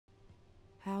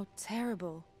How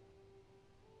terrible.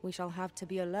 We shall have to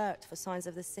be alert for signs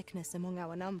of the sickness among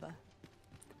our number.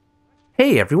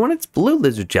 Hey everyone, it's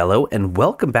BlueLizardJello, and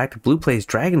welcome back to Blue Plays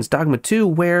Dragons Dogma 2,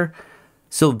 where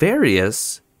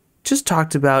Silverius just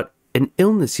talked about an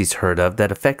illness he's heard of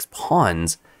that affects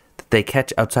pawns that they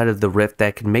catch outside of the rift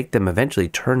that can make them eventually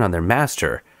turn on their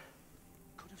master.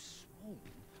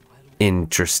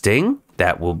 Interesting.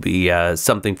 That will be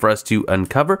something for us to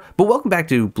uncover. But welcome back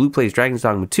to Blue Plays Dragons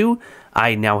Dogma 2.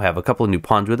 I now have a couple of new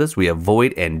pawns with us. We have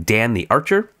Void and Dan the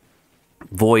Archer.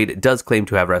 Void does claim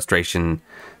to have restoration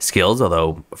skills,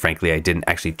 although frankly I didn't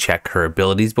actually check her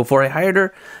abilities before I hired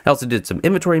her. I also did some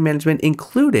inventory management,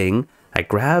 including I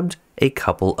grabbed a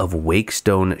couple of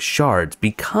Wakestone shards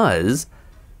because,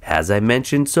 as I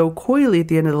mentioned so coyly at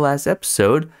the end of the last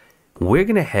episode, we're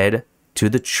going to head to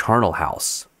the charnel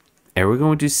house. And we're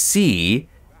going to see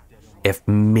if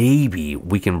maybe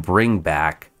we can bring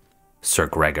back Sir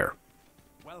Gregor.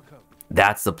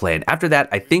 That's the plan. After that,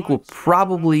 I think we'll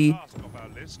probably,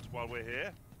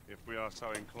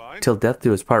 till death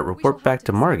do us part, report back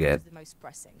to Margit.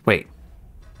 Wait.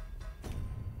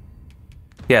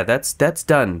 Yeah, that's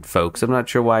done, folks. I'm not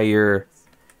sure why you're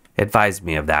advised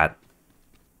me of that.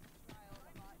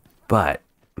 But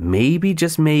maybe,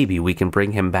 just maybe, we can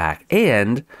bring him back.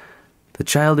 And the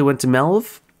child who went to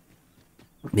Melv,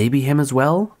 maybe him as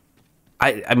well?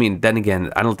 I mean, then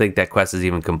again, I don't think that quest is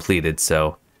even completed,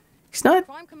 so he's not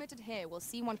Crime committed here will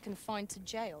see one confined to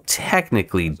jail.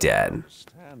 technically dead.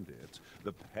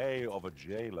 The pay of a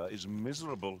jailer is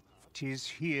miserable. 'Tis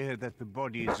here that the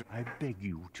bodies. I beg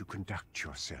you to conduct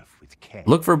yourself with care.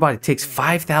 Look for a body. It takes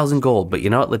 5,000 gold, but you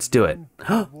know what? Let's do it.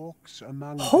 Walks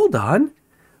among Hold on.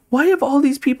 Why have all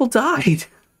these people died?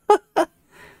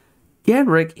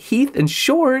 Ganrick, Heath, and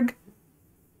Shorg.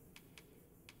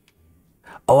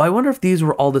 Oh, I wonder if these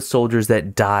were all the soldiers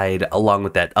that died along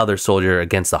with that other soldier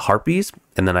against the Harpies,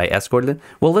 and then I escorted them.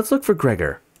 Well, let's look for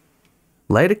Gregor.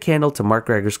 Light a candle to mark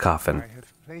Gregor's coffin. I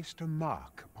have placed a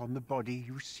mark upon the body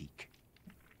you seek.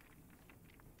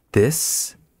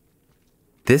 This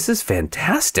is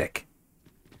fantastic.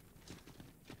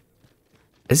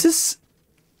 Is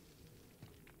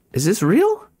this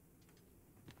real?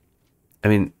 I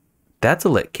mean, that's a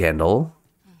lit candle.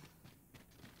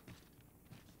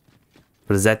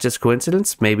 But is that just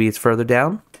coincidence? Maybe it's further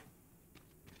down?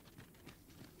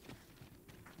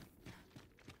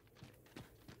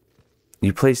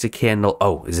 You placed a candle.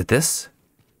 Oh, is it this?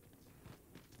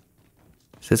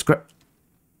 It says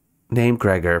name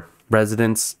Gregor.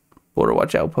 Residence. Border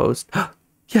Watch Outpost.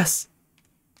 Yes!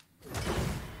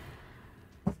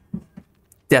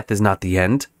 Death is not the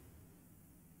end.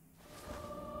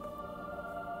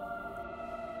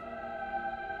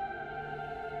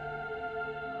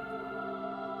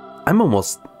 I'm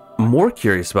almost more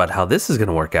curious about how this is going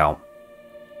to work out.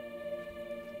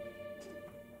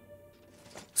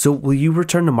 So, will you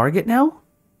return to Margit now?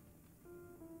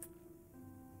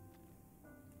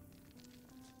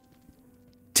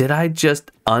 Did I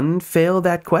just unfail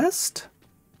that quest?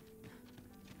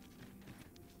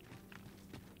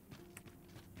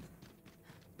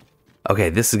 Okay,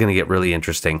 this is going to get really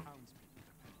interesting.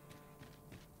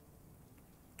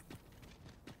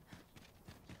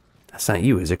 That's not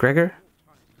you, is it, Gregor?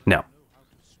 No.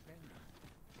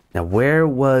 Now, where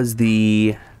was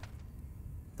the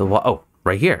wall? Oh,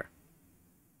 right here.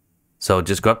 So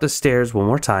just go up the stairs one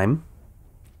more time.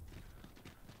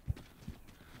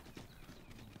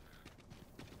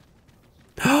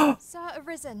 Sir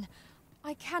Arisen,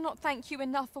 I cannot thank you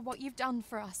enough for what you've done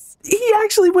for us. He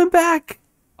actually went back.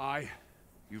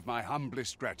 You've my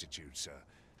humblest gratitude, sir.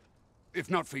 If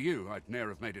not for you, I'd ne'er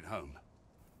have made it home.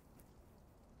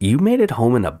 You made it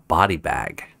home in a body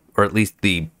bag. Or at least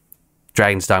the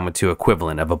Dragon's Dogma 2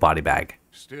 equivalent of a body bag.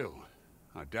 Still,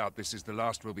 I doubt this is the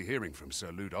last we'll be hearing from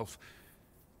Sir Ludolf.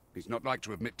 He's not like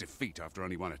to admit defeat after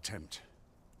only one attempt.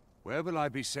 Where will I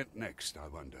be sent next, I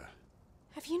wonder?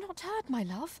 Have you not heard, my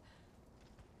love?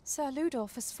 Sir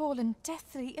Ludolf has fallen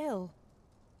deathly ill.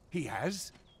 He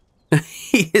has?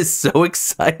 He is so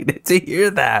excited to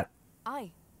hear that.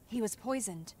 Aye, he was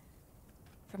poisoned.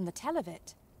 From the tell of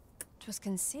it, 'twas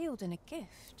concealed in a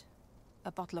gift.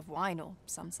 A bottle of wine or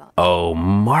some such. Oh,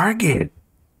 Margit.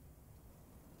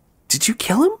 Did you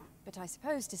kill him? But I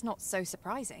suppose 'tis not so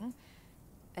surprising.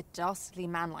 A dastardly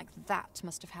man like that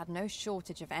must have had no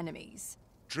shortage of enemies.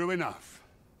 True enough.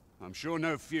 I'm sure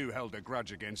no few held a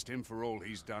grudge against him for all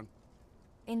he's done.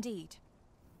 Indeed.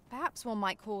 Perhaps one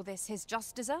might call this his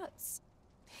just deserts.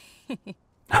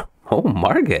 Oh,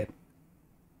 Margit.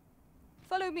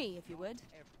 Follow me, if you would.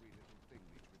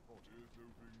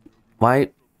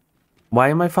 Why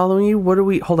am I following you? What are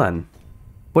we... Hold on.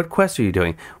 What quest are you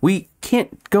doing? We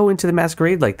can't go into the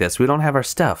masquerade like this. We don't have our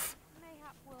stuff.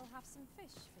 Mayhap we'll have some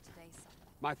fish for today's supper.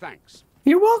 My thanks.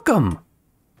 You're welcome.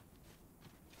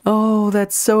 Oh,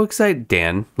 that's so exciting.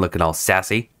 Dan, looking all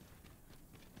sassy.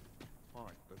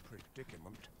 Quite the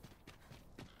predicament.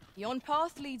 Yon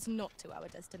path leads not to our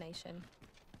destination.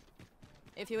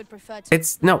 If you would prefer to...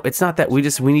 It's not that.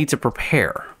 We need to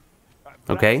prepare.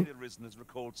 Okay? Perhaps the Arisen has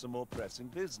recalled some more pressing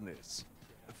business.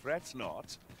 Fret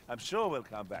not. I'm sure we'll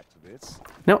come back to this.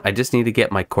 No, I just need to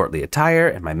get my courtly attire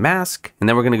and my mask, and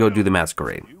then we're going to go do the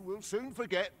masquerade. You will soon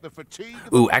forget the fatigue.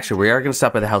 Ooh, actually, we are going to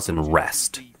stop by the house and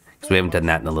rest. Because we haven't done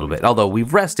that in a little bit. Although,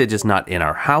 we've rested, just not in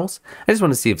our house. I just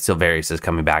want to see if Silverius is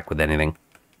coming back with anything.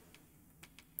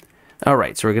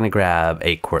 Alright, so we're going to grab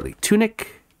a courtly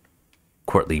tunic,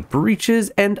 courtly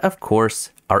breeches, and, of course,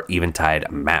 our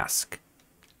eventide mask.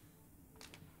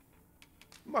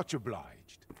 Much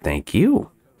obliged. Thank you.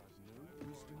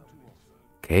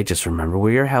 Okay, just remember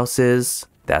where your house is.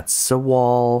 That's the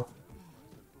wall.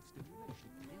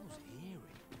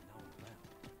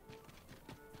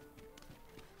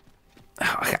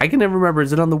 I can never remember.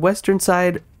 Is it on the western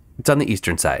side? It's on the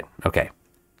eastern side. Okay.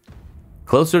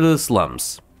 Closer to the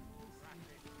slums.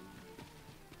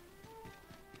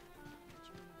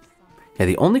 Yeah,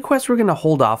 the only quest we're going to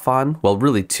hold off on, well,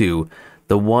 really two.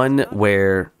 The one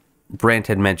where Brant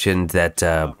had mentioned that,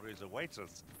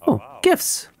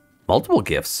 gifts. Multiple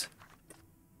gifts.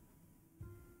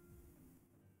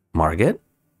 Margit,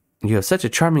 you have such a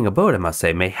charming abode, I must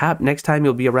say. Mayhap next time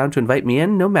you'll be around to invite me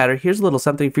in. No matter, here's a little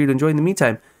something for you to enjoy in the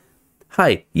meantime.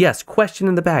 Hi, yes, question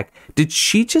in the back. Did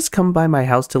she just come by my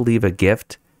house to leave a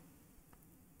gift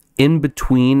in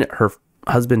between her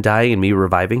husband dying and me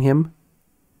reviving him?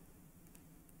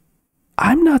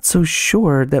 I'm not so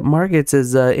sure that Margit's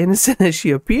as innocent as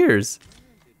she appears.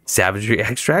 Savagery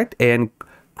extract and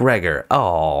Gregor.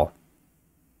 Oh.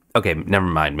 Okay, never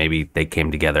mind. Maybe they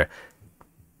came together.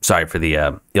 Sorry for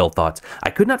the ill thoughts. I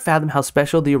could not fathom how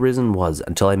special the Arisen was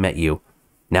until I met you.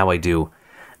 Now I do.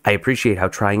 I appreciate how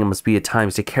trying it must be at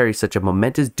times to carry such a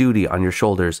momentous duty on your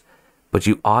shoulders. But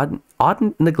you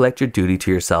oughtn't neglect your duty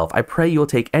to yourself. I pray you will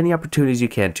take any opportunities you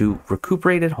can to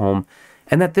recuperate at home,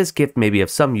 and that this gift may be of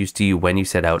some use to you when you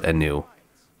set out anew.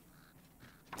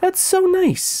 That's so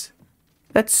nice.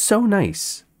 That's so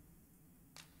nice.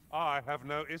 I have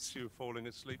no issue falling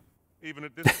asleep, even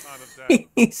at this time of day.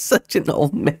 He's such an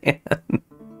old man.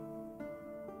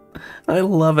 I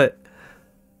love it.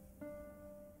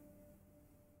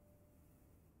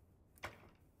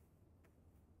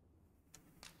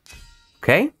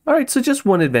 Okay. All right. So just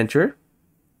one adventure.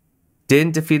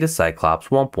 Didn't defeat a Cyclops.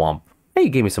 Womp womp. Hey, you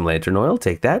gave me some lantern oil.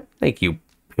 Take that. Thank you,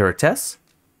 Puritess.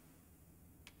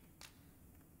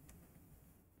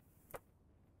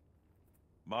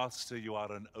 Master, you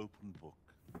are an open book.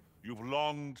 You've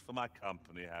longed for my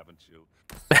company, haven't you?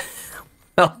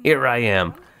 Well, here I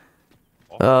am.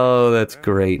 Oh, that's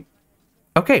great.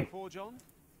 Okay.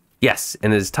 Yes,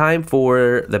 and it's time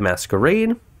for the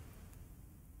masquerade.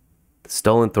 The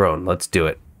Stolen Throne. Let's do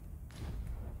it.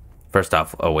 First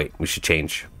off, oh wait, we should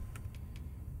change.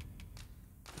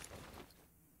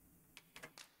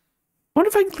 I wonder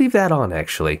if I can leave that on,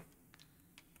 actually.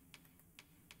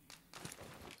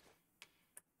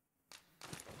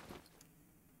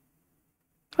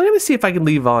 I'm going to see if I can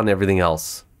leave on everything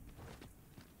else.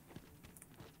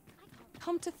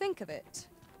 Come to think of it,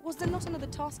 was there not another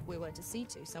task we were to see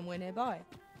to somewhere nearby?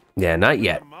 Yeah, not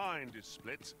yet. The mind is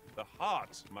split. The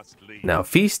heart must lead. Now,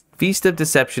 Feast of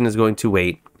Deception is going to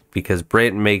wait, because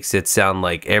Brant makes it sound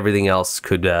like everything else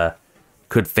could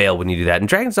fail when you do that. And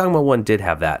Dragon's Dogma 1 did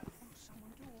have that.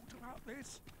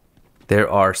 There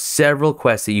are several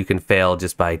quests that you can fail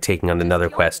just by taking on another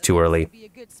quest too early. Be a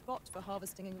good spot for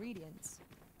harvesting ingredients.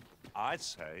 I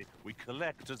say we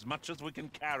collect as much as we can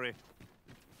carry.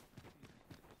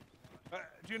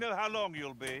 Do you know how long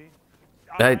you'll be?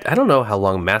 I don't know how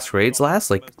long masquerades last,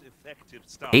 like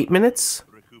 8 minutes?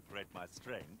 Recuperate my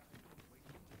strength.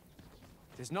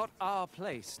 It is not our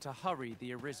place to hurry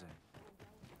the Arisen.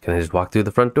 Can I just walk through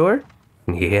the front door?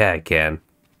 Yeah, I can.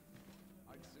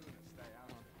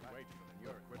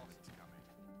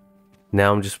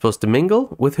 Now I'm just supposed to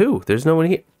mingle? With who? There's no one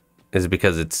here. Is it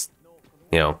because it's,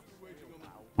 you know,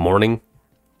 morning?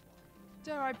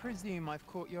 Dare I presume I've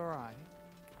caught your eye?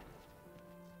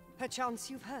 Perchance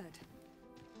you've heard.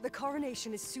 The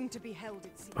coronation is soon to be held,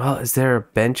 it seems. Well, is there a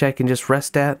bench I can just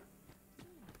rest at?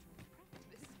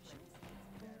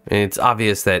 It's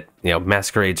obvious that, you know,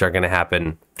 masquerades are going to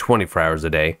happen 24 hours a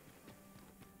day.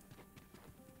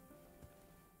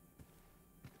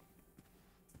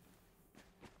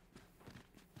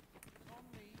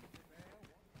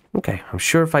 Okay. Okay, I'm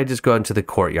sure if I just go into the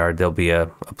courtyard, there'll be a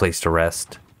place to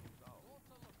rest.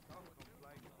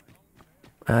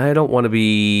 I don't want to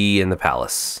be in the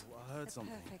palace. I heard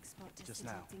something just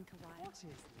now.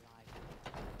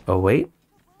 Oh, wait.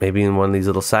 Maybe in one of these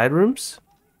little side rooms?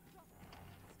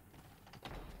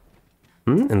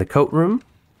 In the coat room?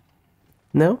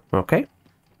 No? Okay.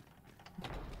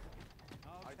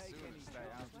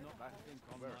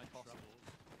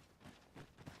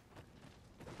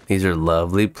 These are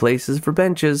lovely places for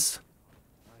benches.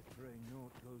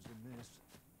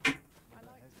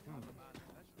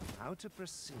 How to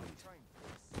proceed?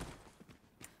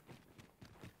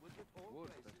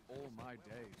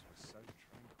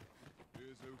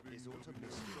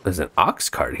 There's an ox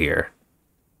cart here.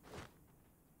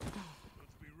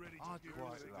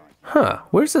 Huh,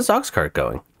 where's this ox cart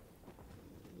going?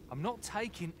 I'm not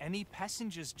taking any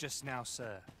passengers just now,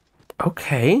 sir.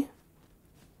 Okay.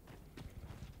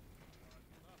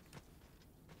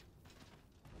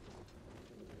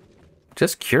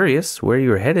 Just curious where you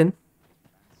were heading.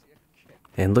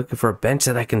 And looking for a bench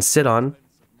that I can sit on.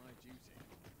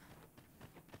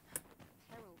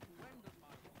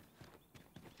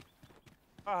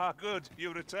 Ah, good.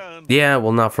 You returned. Yeah,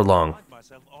 well, not for long. I find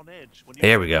myself on edge when you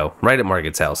There we go. Right at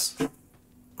Margaret's house.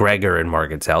 Gregor and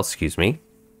Margaret's house, excuse me.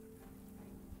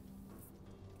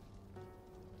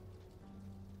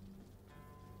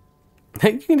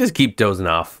 You can just keep dozing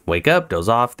off. Wake up, doze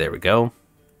off. There we go.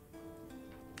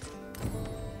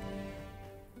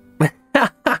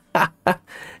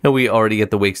 And we already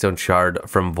get the Wakestone Shard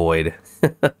from Void.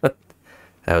 That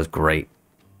was great.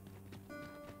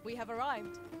 We have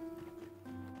arrived.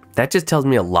 That just tells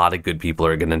me a lot of good people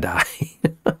are gonna die.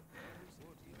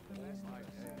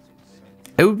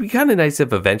 It would be kind of nice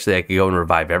if eventually I could go and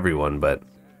revive everyone, but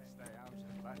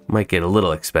might get a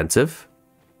little expensive.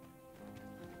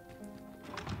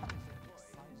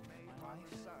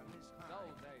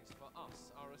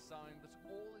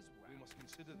 We must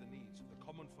consider the needs of the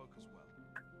common folk as well.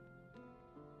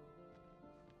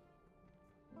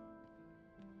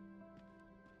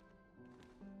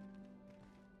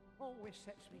 Always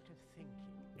sets me to thinking.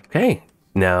 Okay,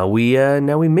 now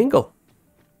we mingle.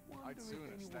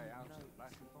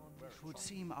 It would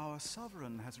seem our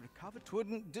sovereign has recovered.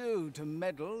 'Twouldn't do to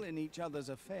meddle in each other's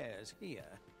affairs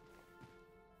here.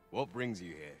 What brings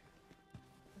you here?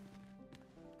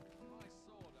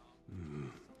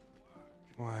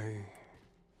 Why,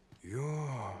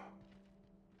 you're...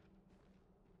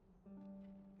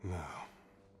 No,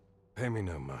 pay me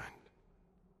no mind.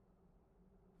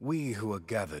 We who are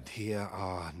gathered here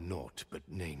are naught but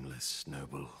nameless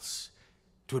nobles.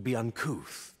 'Twould be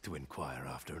uncouth to inquire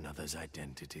after another's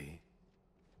identity.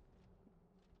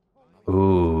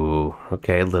 Ooh,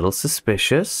 okay, a little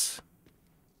suspicious.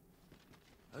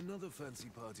 Another fancy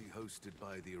party hosted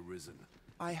by the Arisen.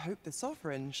 I hope the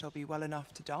sovereign shall be well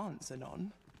enough to dance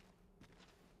anon.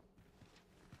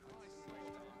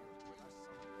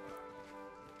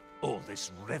 All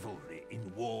this revelry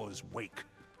in war's wake.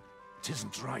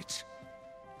 'Tisn't right.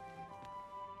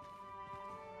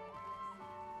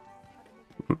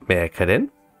 May I cut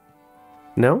in?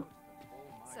 No?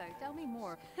 So, tell me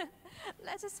more.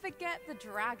 Let us forget the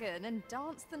dragon and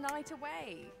dance the night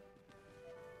away.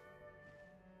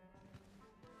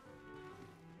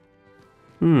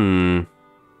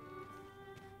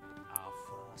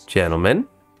 Gentlemen.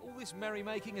 All this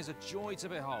merrymaking is a joy to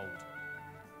behold.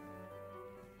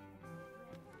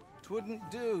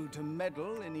 'Twouldn't do to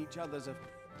meddle in each other's affairs.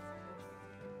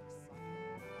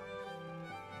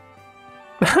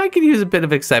 I could use a bit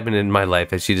of excitement in my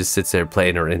life as she just sits there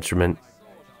playing her instrument.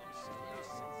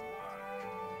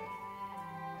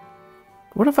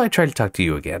 What if I try to talk to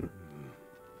you again?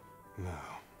 No.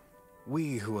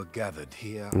 We who are gathered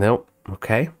here... Nope.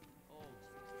 Okay.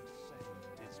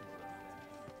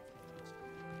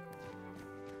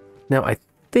 Now, I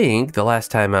think the last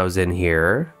time I was in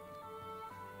here,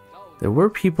 there were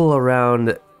people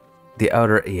around the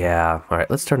outer... Yeah. All right,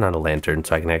 let's turn on a lantern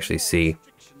so I can actually see.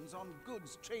 On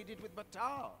goods traded with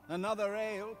Batar. Another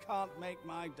ale can't make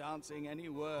my dancing any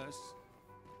worse.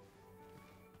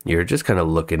 You're just kind of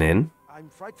looking in. I'm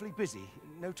frightfully busy.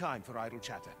 No time for idle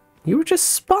chatter. You were just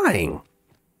spying.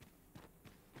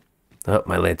 Oh,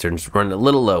 my lantern's running a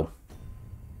little low.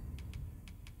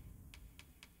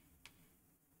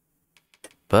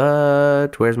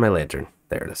 But where's my lantern?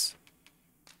 There it is.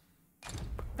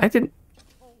 I didn't...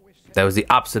 That was the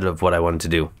opposite of what I wanted to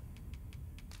do.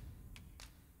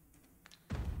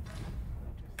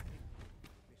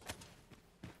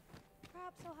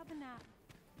 Perhaps I'll have a nap.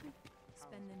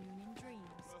 Spend the noon in dreams.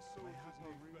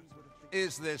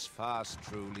 Is this fast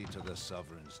truly to the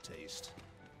sovereign's taste?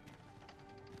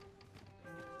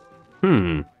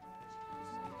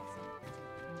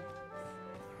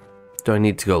 Do I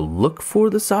need to go look for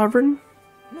the sovereign?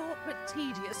 Naught but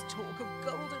tedious talk of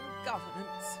golden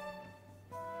governance.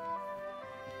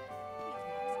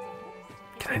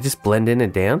 Can I just blend in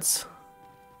and dance?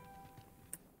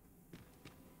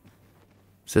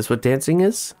 Is this what dancing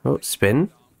is? Oh,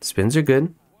 spin. Spins are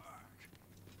good.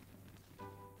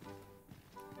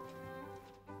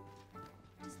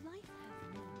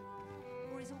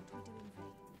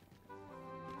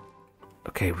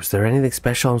 Okay, was there anything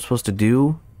special I'm supposed to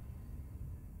do?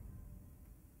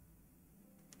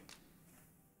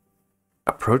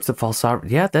 Approach the false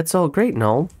sovereign. Yeah, that's all great and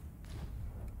all.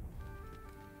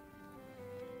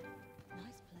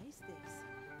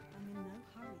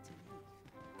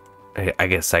 I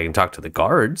guess I can talk to the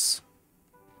guards.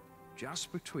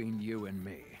 Just between you and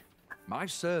me, my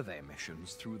survey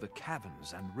missions through the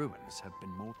caverns and ruins have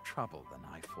been more trouble than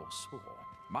I foresaw.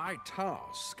 My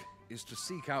task is to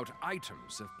seek out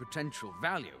items of potential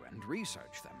value and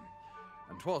research them.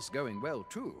 And 'twas going well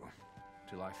too,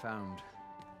 till I found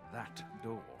that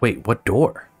door. Wait, what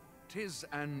door? 'Tis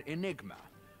an enigma,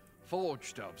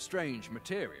 forged of strange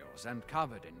materials and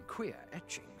covered in queer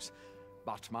etchings.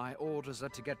 But my orders are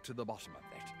to get to the bottom of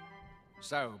it.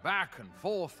 So back and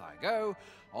forth I go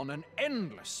on an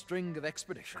endless string of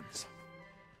expeditions.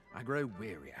 I grow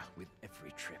wearier with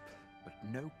every trip, but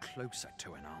no closer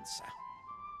to an answer.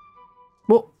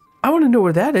 Well, I want to know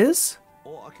where that is.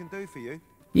 What I can do for you?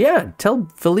 Yeah, tell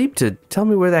Philippe to tell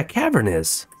me where that cavern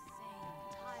is.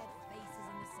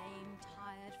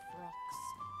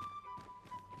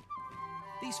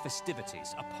 These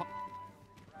festivities are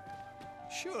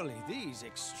Surely these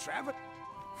extravagant...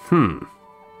 Hmm.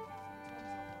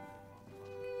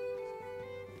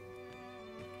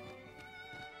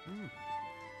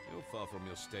 You're far from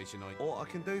your station, aren't you? What I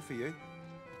can do for you?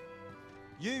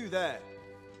 You there!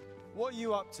 What are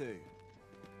you up to?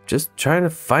 Just trying to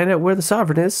find out where the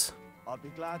sovereign is. I'd be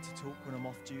glad to talk when I'm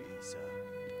off duty, sir.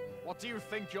 What do you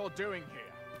think you're doing here?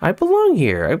 I belong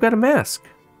here. I've got a mask.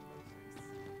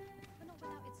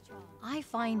 I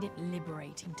find it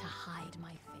liberating to hide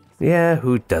my face. Yeah,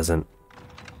 who doesn't?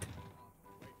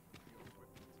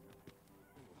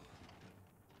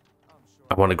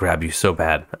 I want to grab you so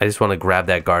bad. I just want to grab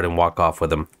that guard and walk off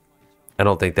with him. I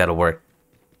don't think that'll work.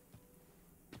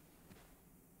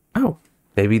 Oh,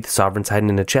 maybe the sovereign's hiding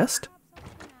in a chest?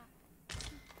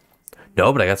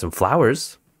 No, but I got some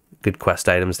flowers. Good quest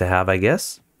items to have, I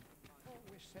guess.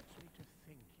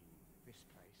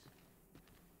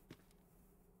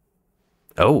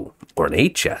 Oh,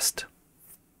 ornate chest.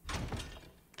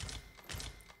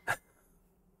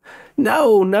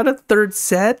 No, not a third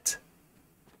set.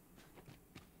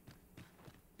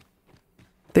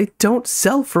 They don't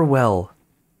sell for well.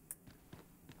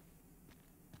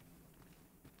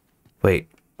 Wait,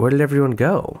 where did everyone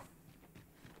go?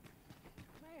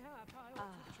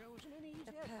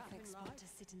 The perfect spot to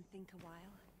sit and think a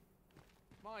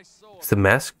while. Is the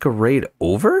masquerade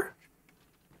over?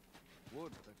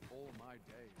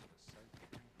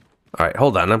 Alright,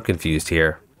 hold on, I'm confused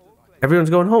here. Everyone's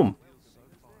going home.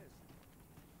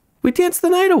 We danced the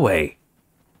night away.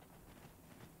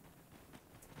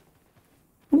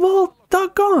 Well,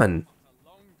 doggone.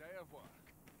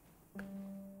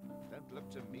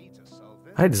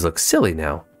 I just look silly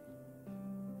now.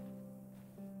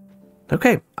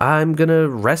 Okay, I'm gonna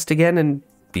rest again and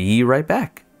be right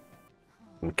back.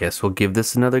 Guess we'll give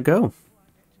this another go.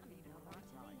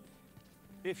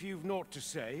 If you've naught to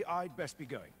say, I'd best be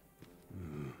going.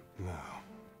 No.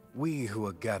 We who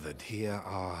are gathered here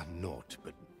are naught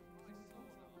but...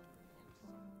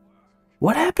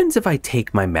 What happens if I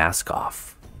take my mask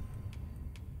off?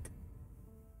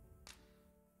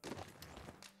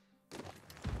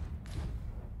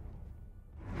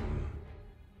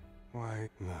 Why,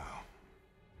 no.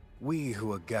 We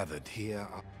who are gathered here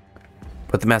are...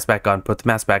 Put the mask back on, put the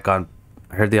mask back on.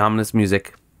 I heard the ominous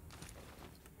music.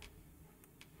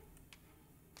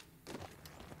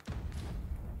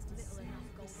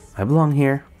 I belong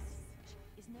here.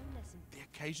 The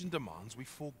occasion demands we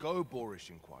forego boorish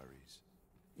inquiries.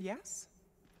 Yes?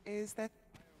 Is that...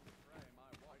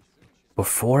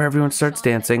 Before everyone starts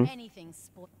dancing.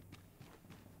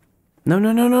 No,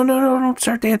 no, no, no, no, no, don't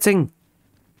start dancing.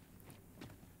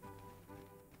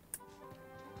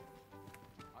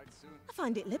 I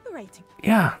find it liberating.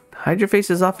 Yeah, hide your face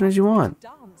as often as you want.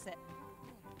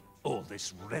 All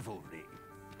this revelry.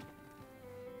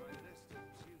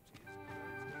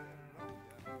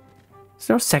 There's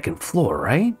no second floor,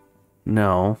 right?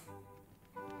 No.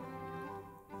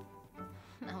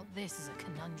 Now this is a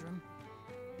conundrum.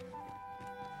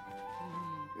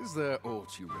 Is there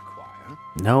aught you require?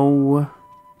 No.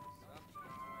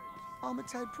 I'm a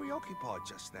tad preoccupied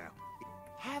just now.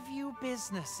 Have you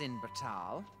business in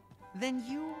Batal? Then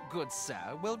you, good sir,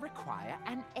 will require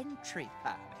an entry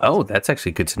permit. Oh, that's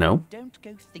actually good to know. Don't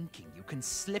go thinking you can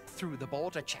slip through the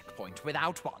border checkpoint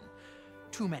without one.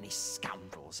 Too many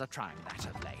scoundrels are trying that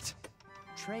of late.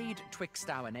 Trade twixt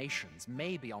our nations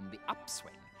may be on the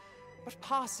upswing, but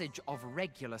passage of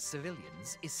regular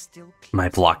civilians is still Am I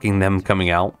blocking them coming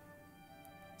out?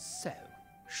 So,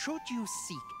 should you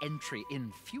seek entry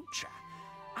in future,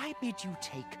 I bid you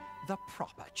take the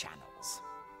proper channels.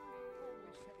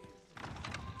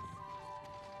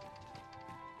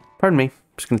 Pardon me.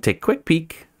 Just going to take a quick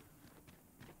peek.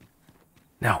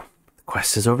 No, the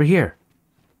quest is over here.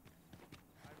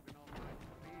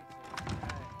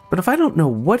 But if I don't know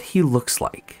what he looks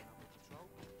like,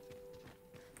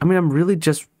 I mean, I'm really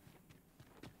just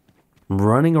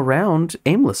running around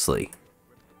aimlessly.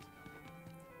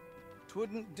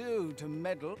 Twouldn't do to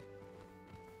meddle.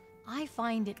 I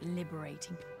find it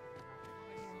liberating.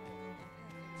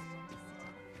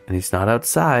 And he's not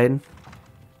outside.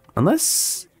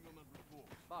 Unless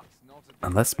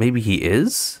maybe he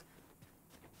is?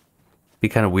 Be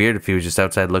kind of weird if he was just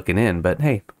outside looking in, but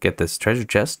hey, get this treasure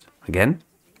chest. Again,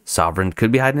 Sovereign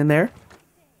could be hiding in there.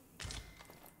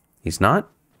 He's not.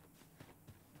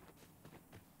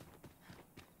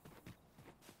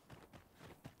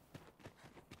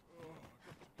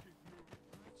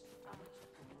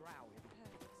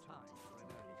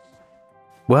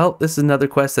 Well, this is another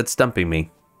quest that's stumping me.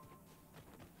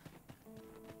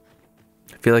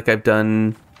 I feel like I've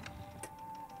done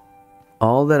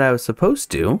all that I was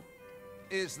supposed to.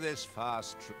 Is this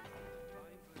fast trip?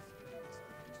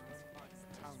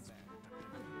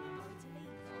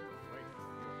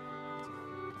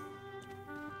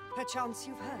 Perchance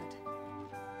you've heard.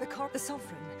 The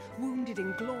Sovereign, wounded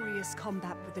in glorious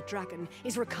combat with the dragon,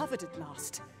 is recovered at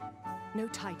last. No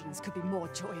tidings could be more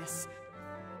joyous.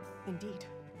 Indeed,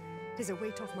 'tis a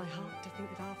weight off my heart to think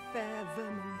that our fair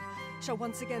Vermund shall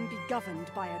once again be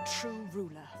governed by a true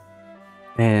ruler.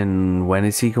 And when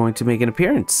is he going to make an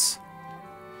appearance?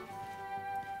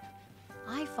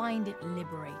 I find it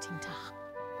liberating to...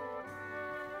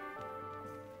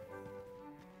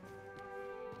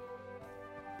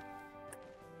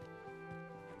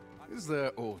 Is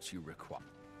there aught you require?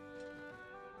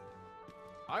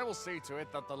 I will see to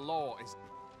it that the law is...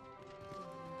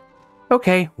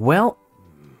 Okay, well...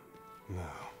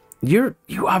 You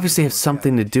obviously have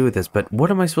something to do with this, but what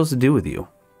am I supposed to do with you?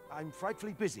 I'm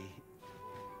frightfully busy.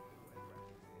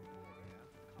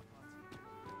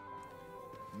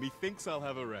 Methinks I'll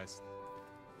have a rest.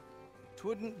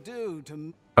 Twouldn't do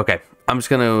to... Okay, I'm just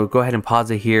gonna go ahead and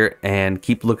pause it here and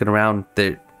keep looking around.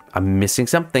 I'm missing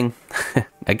something.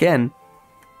 Again.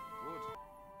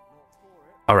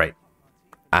 Alright.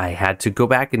 I had to go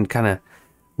back and kind of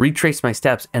retrace my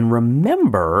steps and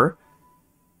remember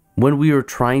when we were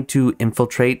trying to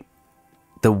infiltrate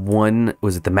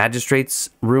the magistrate's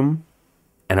room,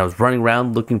 and I was running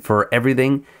around looking for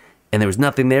everything, and there was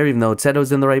nothing there even though it said I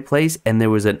was in the right place, and there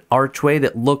was an archway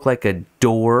that looked like a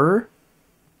door.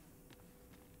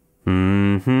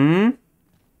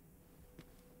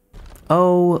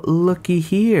 Oh, looky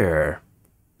here.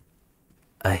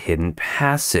 A hidden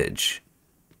passage.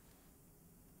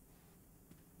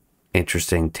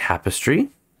 Interesting tapestry.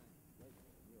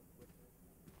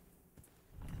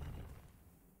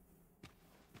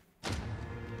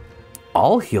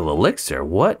 All heal elixir.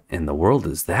 What in the world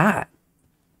is that?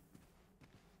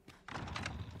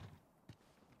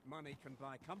 Money can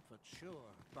buy comfort, sure,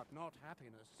 but not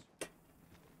happiness.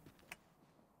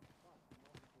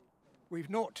 We've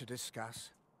naught to discuss.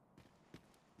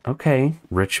 Okay,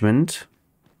 Richmond.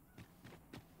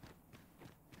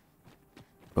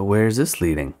 But where is this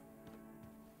leading?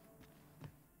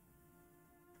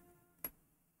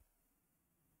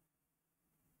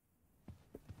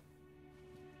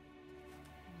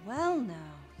 Well now,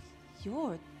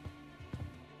 you're...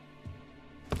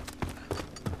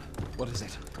 What is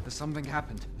it? Has something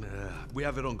happened? We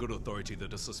have it on good authority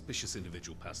that a suspicious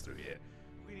individual passed through here.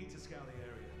 We need to scour the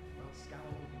area. Well, scour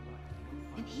all you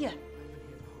like. In here.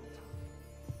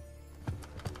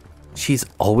 She's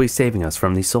always saving us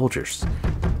from these soldiers.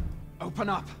 Open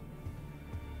up!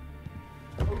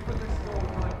 Open this door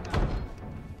right now.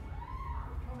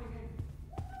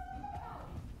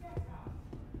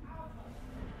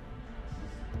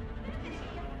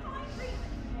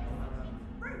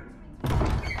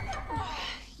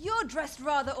 You're dressed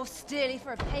rather austerely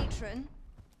for a patron.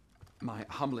 My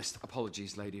humblest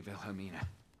apologies, Lady Wilhelmina.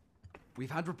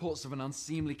 We've had reports of an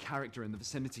unseemly character in the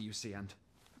vicinity, you see, and...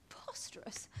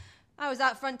 Preposterous. I was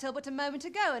out front till but a moment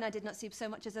ago, and I did not see so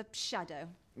much as a shadow.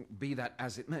 Be that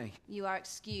as it may. You are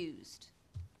excused.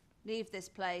 Leave this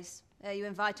place, ere you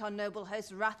invite our noble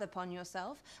host's wrath upon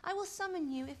yourself. I will summon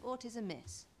you if aught is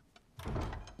amiss. Pray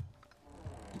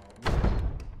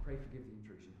forgive the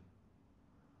intrusion.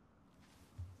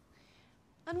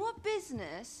 And what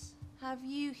business have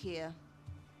you here?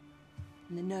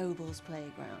 In the nobles'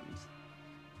 playground?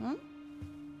 Hmm?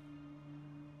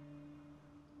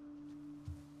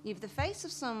 You've the face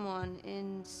of someone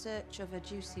in search of a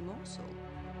juicy morsel.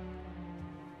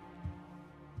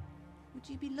 Would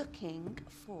you be looking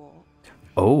for...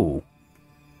 Oh.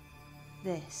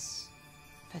 this,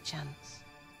 perchance?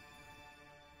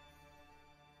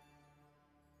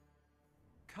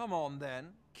 Come on, then.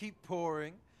 Keep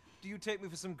pouring. Do you take me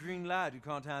for some green lad who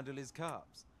can't handle his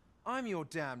cups? I'm your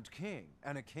damned king,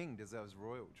 and a king deserves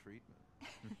royal treatment.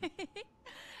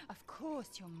 Of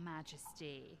course, Your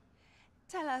Majesty.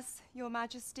 Tell us, Your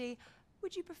Majesty,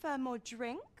 would you prefer more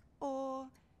drink, or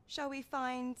shall we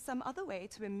find some other way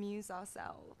to amuse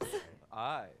ourselves?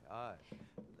 Aye, aye.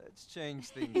 Let's change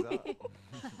things up.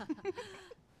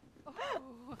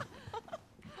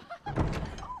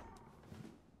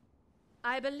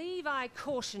 I believe I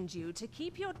cautioned you to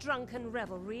keep your drunken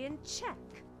revelry in check.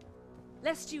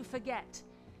 Lest you forget,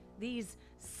 these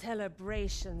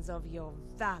celebrations of your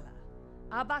valor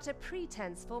are but a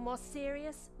pretense for more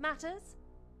serious matters.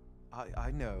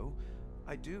 I know.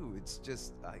 I do. It's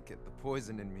just I get the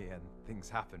poison in me and things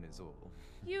happen is all.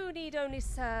 You need only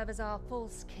serve as our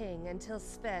false king until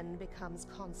Sven becomes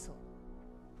consul.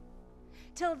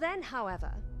 Till then,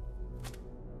 however,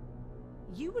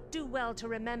 you would do well to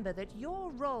remember that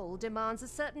your role demands a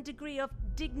certain degree of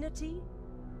dignity.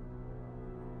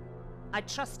 I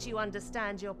trust you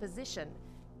understand your position,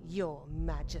 Your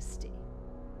Majesty.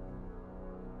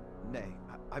 Nay,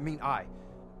 I mean I.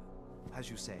 As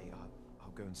you say,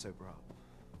 I'll go and sober up.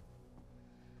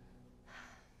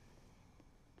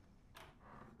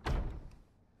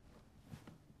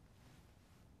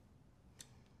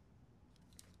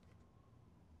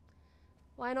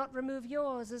 Why not remove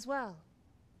yours as well?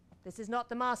 This is not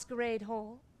the masquerade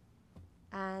hall,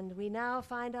 and we now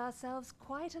find ourselves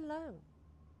quite alone.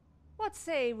 What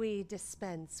say we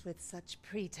dispense with such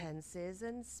pretenses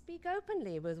and speak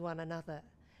openly with one another,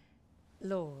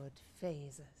 Lord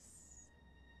Phasus?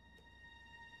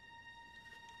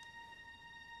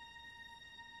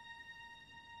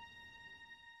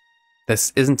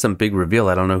 This isn't some big reveal.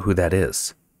 I don't know who that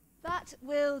is. That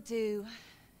will do.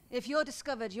 If you're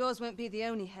discovered, yours won't be the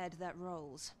only head that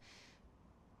rolls.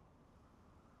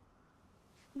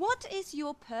 What is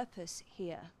your purpose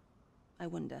here, I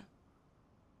wonder?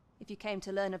 If you came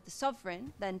to learn of the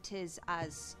Sovereign, then 'tis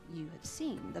as you have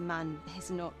seen. The man is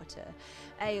naught but a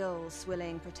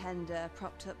ale-swilling pretender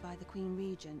propped up by the Queen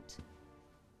Regent.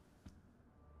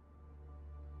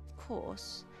 Of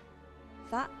course,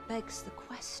 that begs the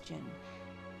question.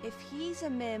 If he's a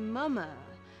mere mummer,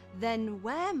 then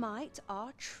where might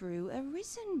our true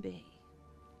Arisen be?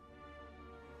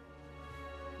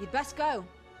 You'd best go.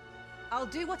 I'll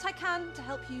do what I can to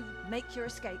help you make your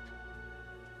escape.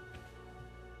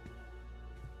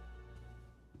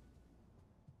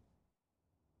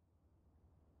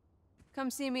 Come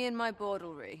see me in my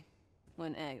bordlery,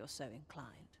 whene'er you're so inclined.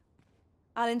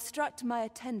 I'll instruct my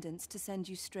attendants to send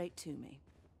you straight to me.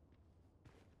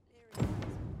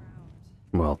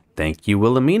 Well, thank you,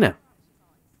 Wilhelmina.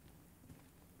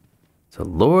 So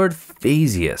Lord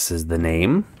Phasus is the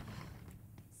name.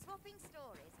 Swapping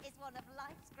stories is one of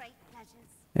life's great pleasures.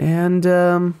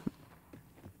 And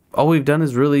all we've done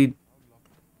is really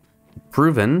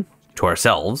proven to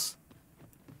ourselves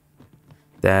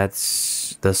that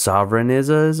the Sovereign is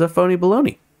a phony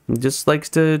baloney. He just likes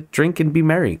to drink and be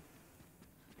merry.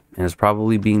 And is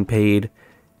probably being paid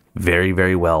very,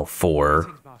 very well for...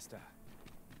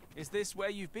 Is this where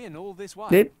you've been all this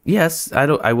while? Yes,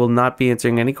 I will not be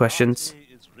answering any questions.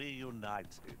 Is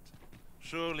reunited.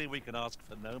 Surely we can ask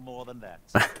for no more than that.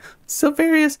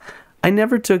 Silverius, I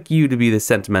never took you to be the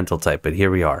sentimental type, but here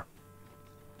we are.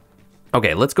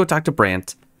 Okay, let's go talk to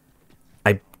Brant.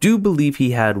 I do believe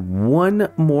he had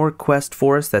one more quest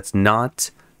for us that's not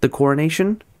the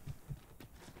coronation.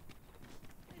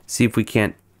 See if we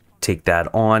can't take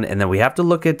that on, and then we have to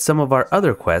look at some of our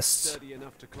other quests. Sturdy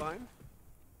enough to climb?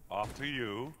 After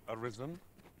you, Arisen.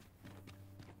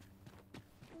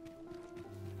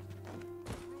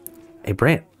 Hey,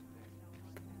 Brant.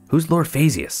 Who's Lord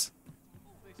Phasus?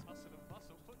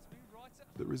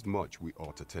 There is much we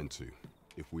ought to tend to,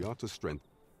 if we are to strengthen.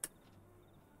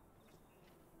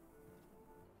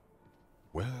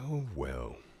 Well,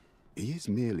 well. He is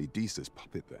merely Disa's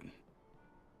puppet then.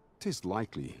 'Tis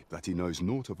likely that he knows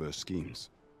naught of her schemes.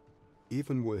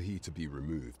 Even were he to be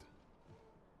removed,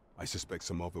 I suspect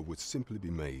some other would simply be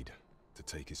made to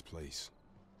take his place.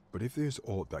 But if there's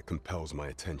aught that compels my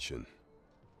attention,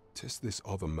 'tis this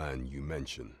other man you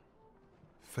mention.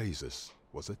 Phases,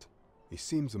 was it? He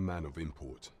seems a man of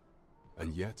import,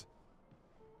 and yet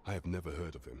I have never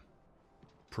heard of him.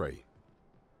 Pray,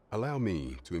 allow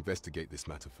me to investigate this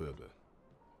matter further.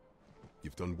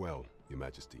 You've done well, Your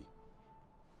Majesty.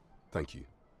 Thank you.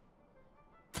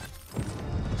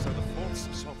 So the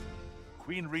fourth sovereign,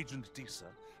 Queen Regent Disa,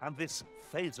 and this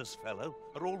Phasus fellow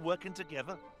are all working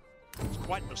together? It's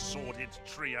quite the sordid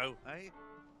trio, eh?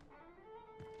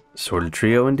 Sordid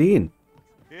trio indeed.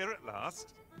 Here at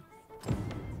last.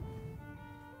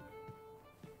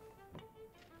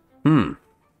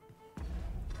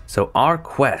 So our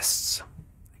quests. I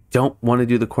don't want to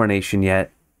do the coronation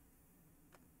yet.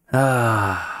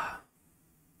 Oh,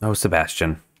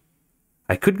 Sebastian.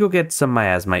 I could go get some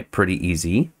miasmite pretty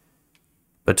easy.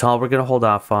 But Tal, we're going to hold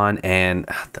off on. And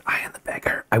the Eye of the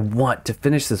Beggar. I want to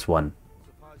finish this one.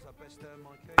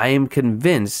 I am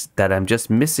convinced that I'm just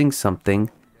missing something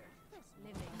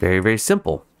very, very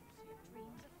simple.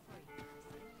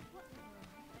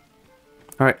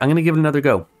 Alright, I'm going to give it another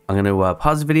go. I'm going to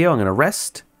pause the video. I'm going to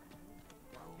rest.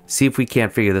 See if we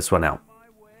can't figure this one out.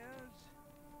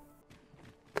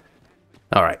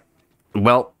 Alright.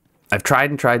 Well, I've tried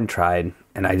and tried and tried,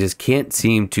 and I just can't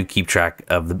seem to keep track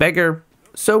of the beggar.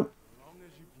 So,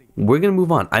 we're going to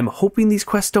move on. I'm hoping these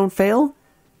quests don't fail,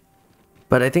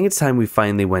 but I think it's time we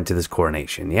finally went to this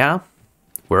coronation, yeah?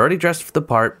 We're already dressed for the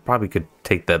part. Probably could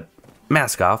take the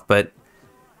mask off, but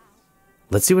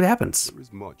let's see what happens. There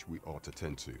is much we ought to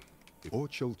tend to.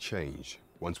 Aught shall change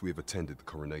once we have attended the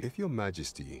coronation. If your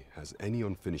majesty has any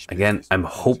unfinished Again, I'm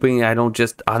hoping I don't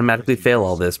just automatically fail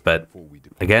all this, but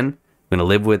again, I'm going to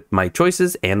live with my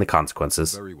choices and the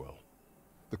consequences. Very well.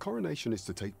 The coronation is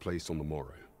to take place on the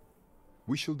morrow.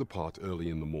 We shall depart early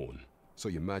in the morn, so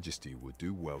your majesty would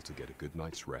do well to get a good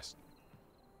night's rest.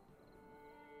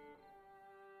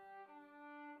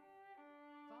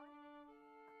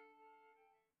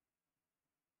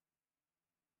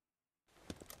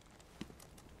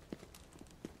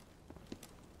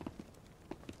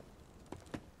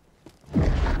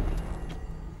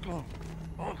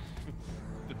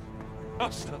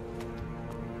 Master,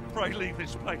 pray leave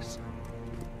this place.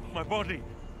 My body,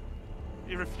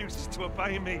 he refuses to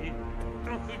obey me.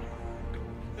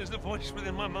 There's a voice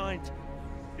within my mind.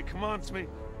 It commands me,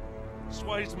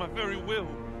 sways my very will.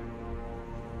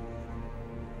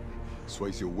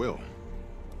 Sways your will?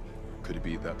 Could it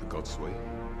be that the gods sway?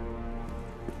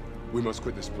 We must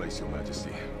quit this place, your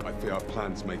majesty. I fear our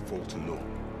plans may fall to naught.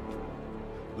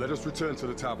 Let us return to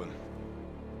the tavern.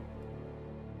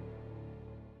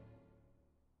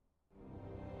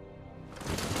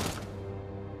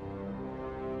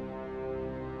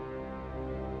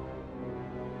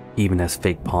 He even has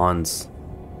fake pawns.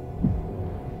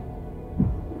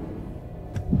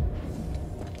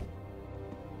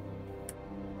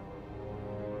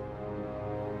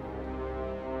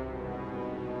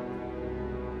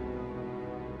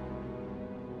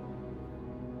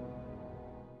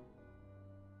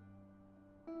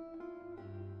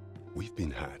 We've been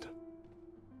had.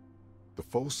 The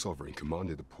false sovereign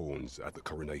commanded the pawns at the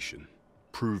coronation,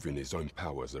 proving his own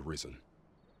power as Arisen.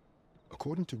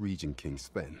 According to Regent King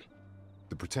Sven,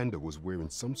 the pretender was wearing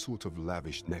some sort of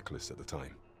lavish necklace at the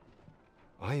time.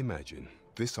 I imagine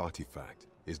this artifact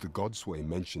is the Godsway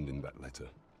mentioned in that letter.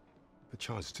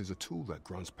 Perchance 'tis a tool that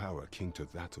grants power akin to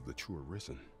that of the true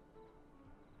Arisen.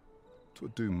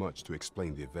 'Twould do much to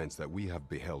explain the events that we have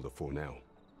beheld afore now.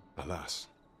 Alas,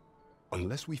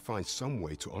 unless we find some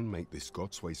way to unmake this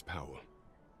Godsway's power,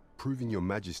 proving your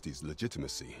majesty's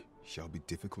legitimacy shall be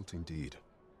difficult indeed.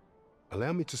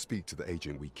 Allow me to speak to the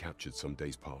agent we captured some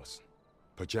days past.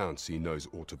 Perchance he knows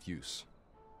aught of use.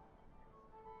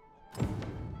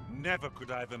 Never could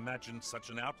I have imagined such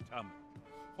an outcome.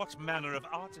 What manner of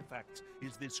artifact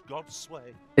is this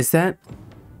Godsway? Is that...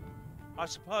 I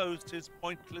suppose 'tis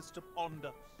pointless to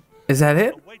ponder. Is that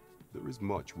it? There is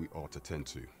much we ought to tend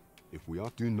to. If we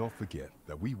are, do not forget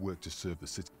that we work to serve the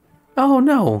city. Oh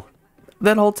no.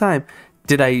 That whole time.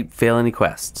 Did I fail any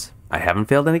quests? I haven't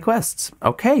failed any quests.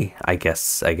 Okay, I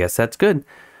guess that's good.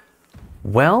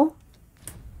 Well,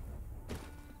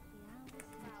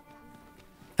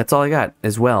 that's all I got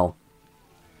as well.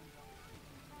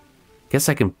 Guess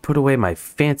I can put away my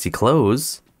fancy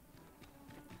clothes.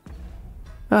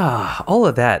 Ah, all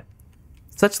of that.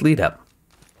 Such lead up.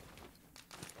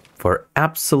 For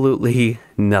absolutely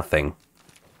nothing.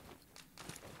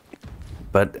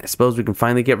 But I suppose we can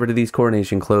finally get rid of these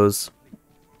coronation clothes.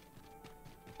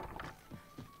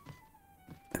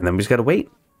 And then we just gotta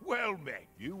wait. Well met.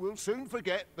 You will soon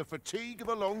forget the fatigue of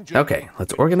a long journey. Okay,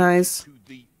 let's organize.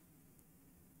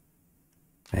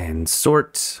 And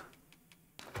sort.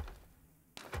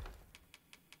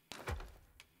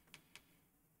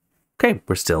 Okay,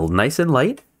 we're still nice and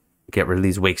light. Get rid of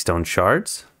these wakestone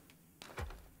shards.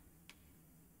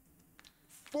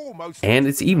 And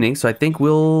it's evening, so I think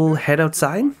we'll head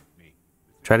outside.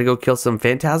 Try to go kill some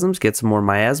phantasms, get some more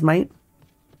miasmite.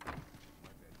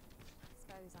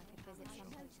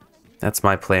 That's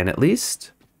my plan, at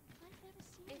least.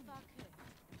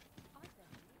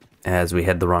 As we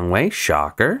head the wrong way.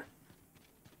 Shocker.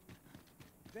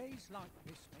 I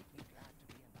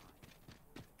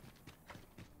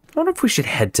wonder if we should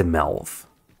head to Melv.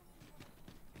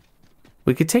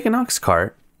 We could take an ox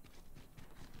cart.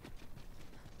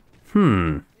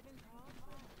 You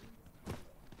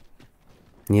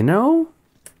know?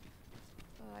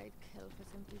 I'd kill for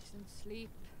some decent sleep.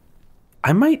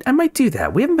 I might do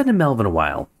that. We haven't been to Melv in a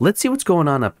while. Let's see what's going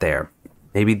on up there.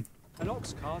 Maybe an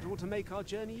ox cart ought to make our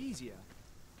journey easier.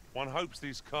 One hopes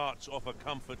these carts offer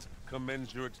comfort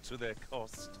commensurate to their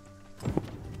cost.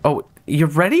 Oh, you're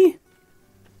ready?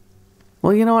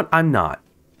 Well, you know what? I'm not.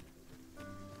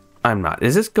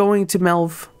 Is this going to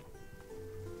Melv?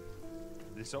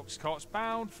 This ox cart's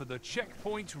bound for the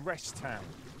checkpoint rest town.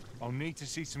 I'll need to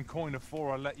see some coin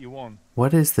before I let you on.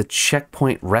 What is the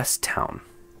checkpoint rest town?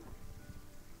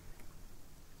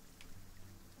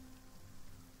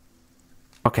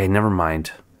 Okay, never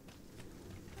mind.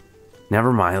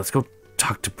 Never mind. Let's go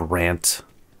talk to Brant.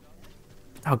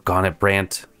 Doggone it,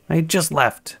 Brant. I just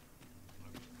left.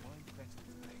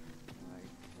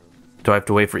 Do I have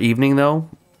to wait for evening, though?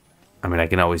 I mean, I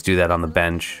can always do that on the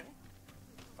bench.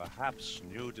 Perhaps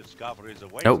new discoveries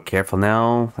await. Oh, careful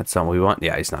now. That's not what we want.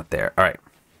 Yeah, he's not there. All right.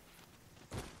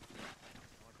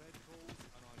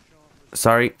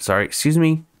 Sorry. Excuse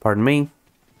me. Pardon me.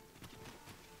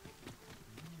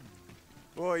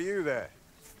 Why, you there?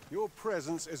 Your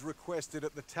presence is requested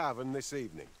at the tavern this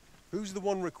evening. Who's the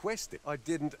one requested? I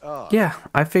didn't ask. Yeah,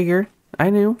 I figured.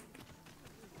 I knew.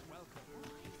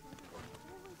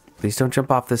 Please don't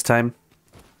jump off this time.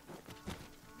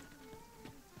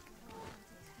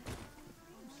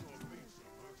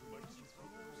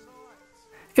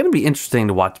 It's going to be interesting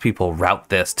to watch people route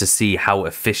this to see how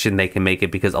efficient they can make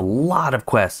it, because a lot of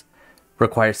quests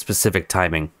require specific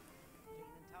timing.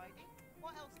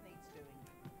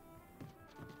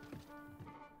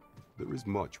 There is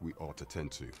much we ought to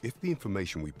tend to. If the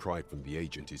information we pry from the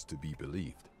agent is to be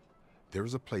believed, there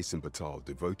is a place in Batal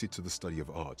devoted to the study of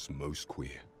arts most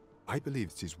queer. I believe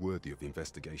it is worthy of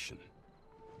investigation.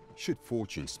 Should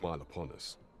fortune smile upon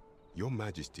us, your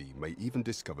majesty may even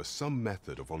discover some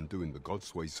method of undoing the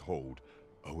Godsway's hold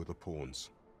over the pawns.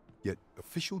 Yet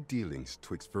official dealings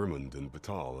twixt Vermund and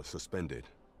Batal are suspended,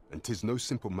 and 'tis no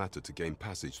simple matter to gain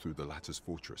passage through the latter's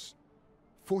fortress.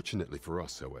 Fortunately for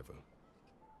us, however,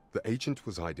 the agent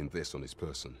was hiding this on his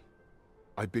person.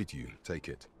 I bid you take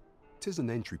it. 'Tis an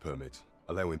entry permit,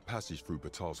 allowing passage through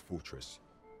Batal's fortress.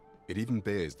 It even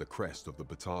bears the crest of the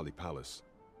Batali Palace.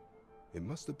 It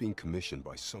must have been commissioned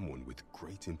by someone with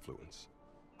great influence.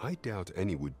 I doubt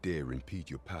any would dare impede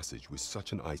your passage with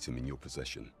such an item in your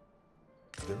possession.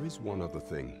 There is one other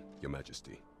thing, Your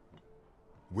Majesty.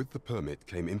 With the permit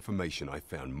came information I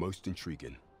found most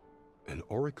intriguing. An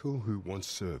oracle who once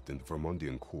served in the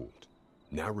Vermondian court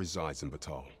now resides in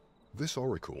Batal. This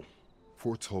oracle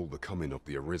foretold the coming of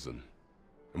the Arisen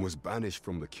and was banished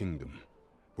from the kingdom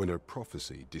when her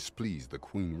prophecy displeased the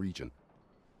Queen Regent.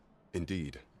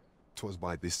 Indeed, 'twas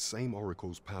by this same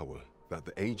oracle's power that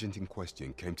the agent in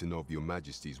question came to know of your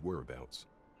majesty's whereabouts.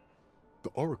 The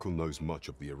oracle knows much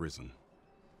of the Arisen.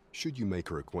 Should you make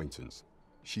her acquaintance,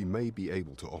 she may be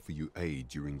able to offer you aid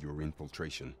during your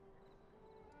infiltration.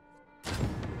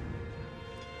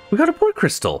 We got a port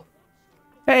crystal.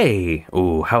 Hey!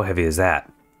 Ooh, how heavy is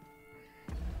that?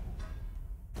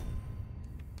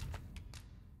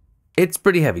 It's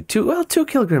pretty heavy. 2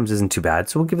 kilograms isn't too bad,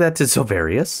 so we'll give that to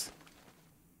Silverius.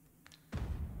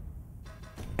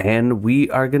 And we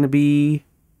are going to be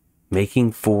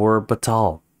making for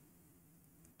Batal.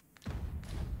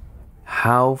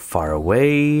 How far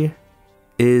away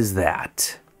is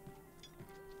that?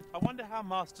 I wonder how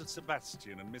Master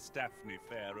Sebastian and Miss Daphne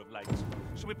fare of late.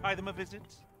 Shall we pay them a visit?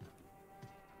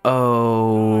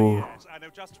 Oh. Yes, I know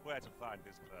just where to find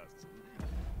this person.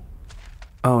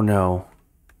 Oh no.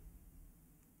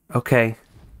 Okay.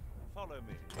 Follow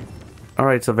me. All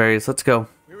right, Silverius, let's go.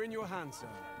 We're in your hands, sir.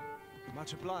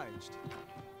 Much obliged.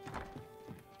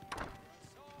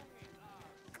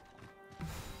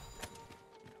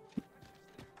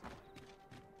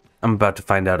 I'm about to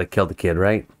find out I killed the kid,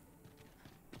 right?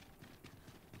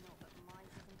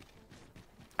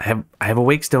 I have a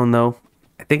wake stone though.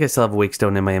 I think I still have a wake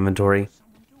stone in my inventory.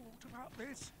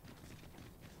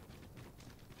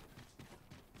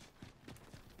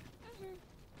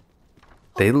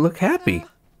 They look happy.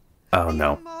 Oh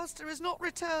no. Master has not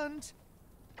returned.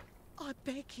 I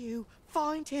beg you,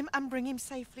 find him and bring him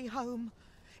safely home.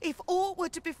 If aught were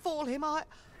to befall him, I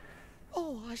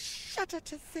shudder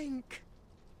to think.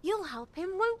 You'll help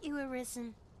him, won't you,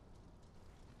 Arisen?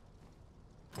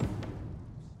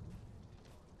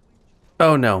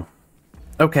 Oh no.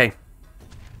 Okay.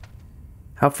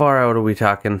 How far out are we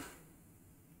talking?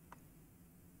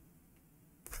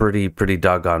 Pretty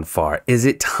doggone far. Is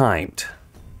it timed?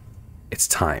 It's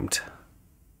timed.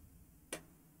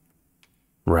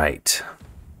 Right.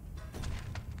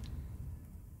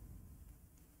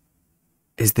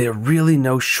 Is there really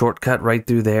no shortcut right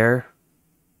through there?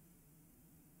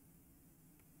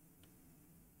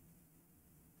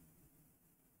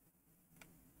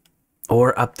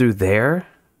 Or up through there?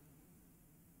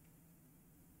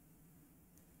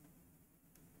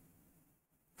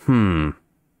 Can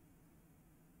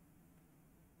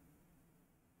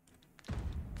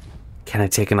I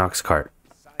take an ox cart?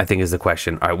 I think is the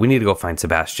question. Alright, we need to go find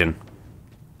Sebastian.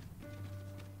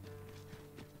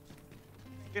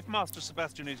 If Master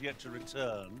Sebastian is yet to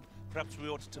return, perhaps we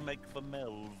ought to make for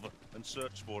Melv and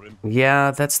search for him.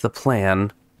 Yeah, that's the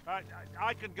plan.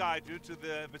 I can guide you to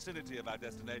the vicinity of our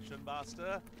destination,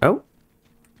 Master. Oh.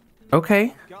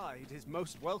 Okay. Guide is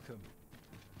most welcome.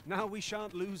 Now we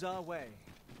shan't lose our way.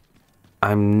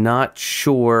 I'm not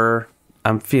sure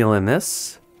I'm feeling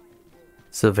this.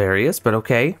 Silverius, but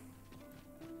okay.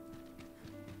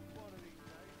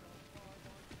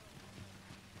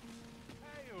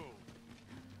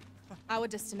 Our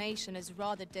destination is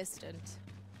rather distant.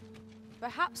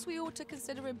 Perhaps we ought to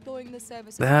consider employing the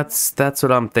service. That's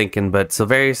what I'm thinking, but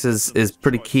Silverius is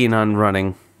pretty keen on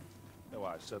running. Oh,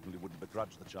 I certainly wouldn't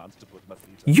begrudge the chance to put my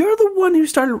feet up. You're the one who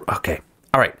started. Okay.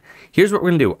 All right. Here's what we're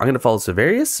going to do. I'm going to follow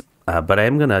Silverius, but I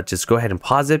am going to just go ahead and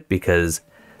pause it because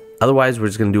otherwise we're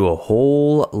just going to do a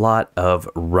whole lot of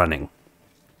running.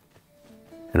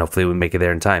 And hopefully we make it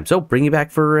there in time. So bring you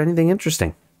back for anything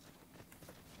interesting.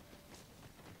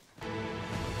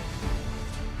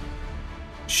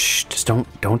 Shh, just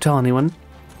don't tell anyone.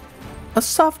 A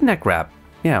soft neck wrap.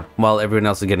 Yeah, while everyone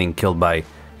else is getting killed by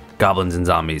goblins and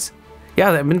zombies.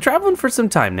 Yeah, I've been traveling for some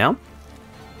time now.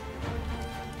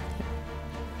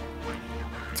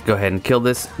 Let's go ahead and kill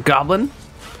this goblin.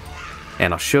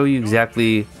 And I'll show you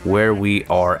exactly where we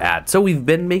are at. So we've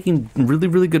been making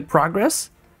really good progress.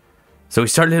 So we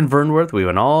started in Vernworth. We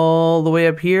went all the way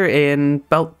up here and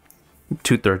about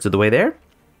 2/3 of the way there.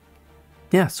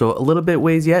 Yeah, so a little bit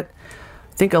ways yet.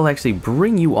 I think I'll actually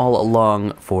bring you all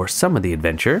along for some of the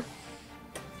adventure.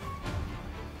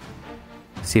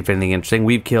 See if anything interesting.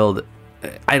 We've killed,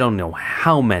 I don't know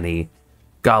how many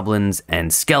goblins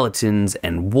and skeletons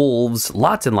and wolves.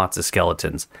 Lots and lots of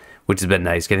skeletons, which has been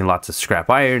nice. Getting lots of scrap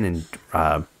iron and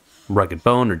rugged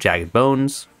bone or jagged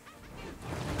bones.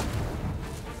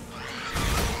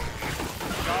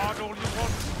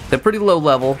 They're pretty low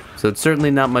level, so it's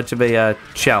certainly not much of a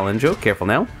challenge. Oh, careful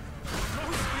now.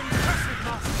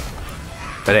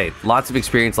 But hey, lots of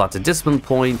experience, lots of discipline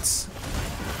points.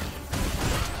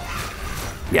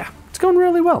 Yeah, it's going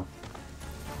really well.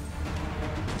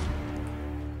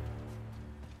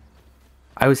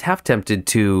 I was half tempted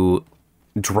to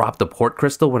drop the port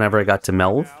crystal whenever I got to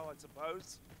Melv.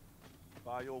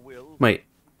 Wait,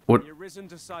 what? The Arisen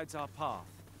decides our path.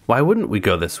 Why wouldn't we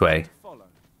go this way?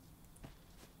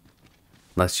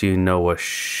 Unless you know a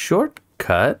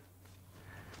shortcut.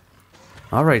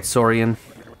 Alright, Saurian.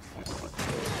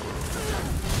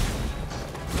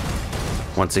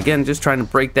 Once again, just trying to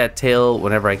break that tail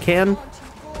whenever I can.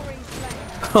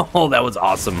 Oh, that was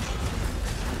awesome.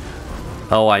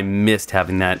 Oh, I missed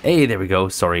having that. Hey, there we go,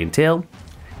 Saurian tail.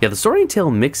 Yeah, the Saurian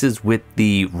tail mixes with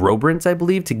the Robrants, I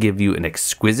believe, to give you an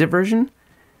exquisite version,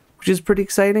 which is pretty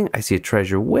exciting. I see a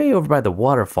treasure way over by the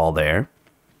waterfall there.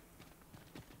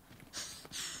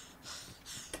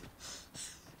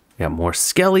 Got more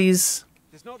skellies.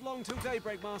 It's not long till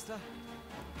daybreak, Master.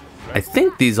 I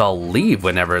think these all leave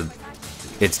whenever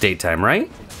it's daytime,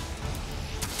 right?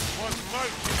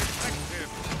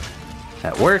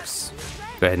 That works.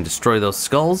 Go ahead and destroy those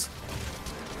skulls.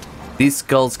 These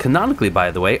skulls, canonically, by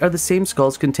the way, are the same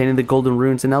skulls containing the golden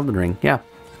runes in Elden Ring. Yeah,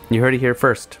 you heard it here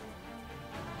first.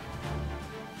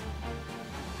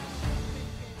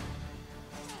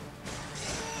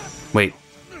 Wait.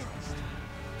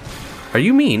 Are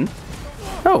you mean?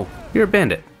 Oh, you're a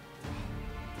bandit.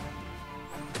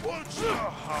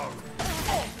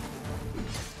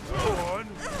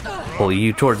 Pull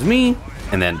you towards me,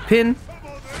 and then pin.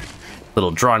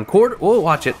 Little drawn cord. Oh,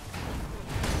 watch it.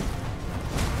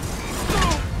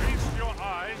 Feast your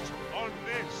eyes on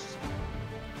this.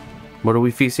 What are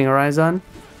we feasting our eyes on?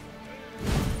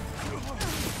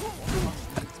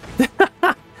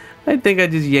 I think I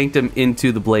just yanked him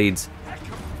into the blades.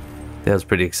 That was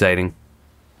pretty exciting.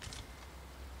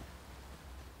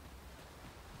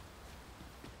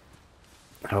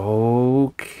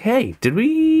 Okay, did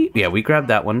we? Yeah, we grabbed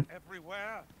that one.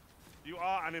 Everywhere. You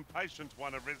are an impatient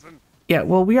one, Arisen. Yeah,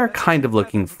 well, we are kind of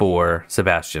looking for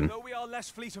Sebastian. Though we are less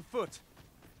fleet of foot.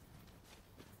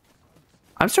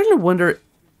 I'm starting to wonder.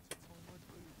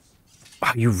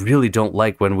 Wow, you really don't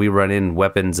like when we run in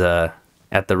weapons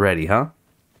at the ready, huh?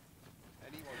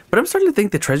 But I'm starting to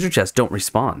think the treasure chests don't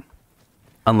respawn,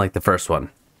 unlike the first one.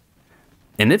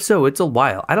 And if so, it's a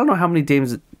while. I don't know how many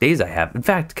days I have. In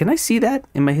fact, can I see that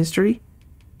in my history?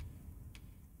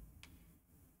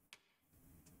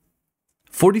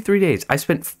 43 days. I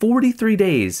spent 43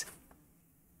 days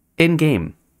in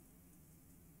game.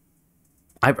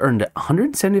 I've earned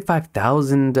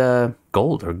 175,000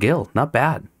 gold or gil. Not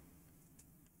bad.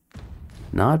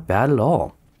 Not bad at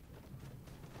all.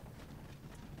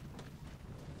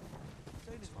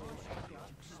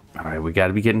 All right, we got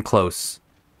to be getting close.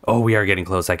 Oh, we are getting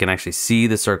close. I can actually see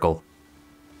the circle.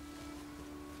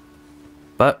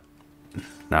 But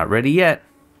not ready yet.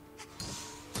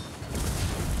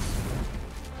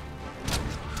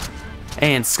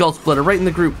 And Skull Splitter right in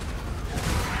the group.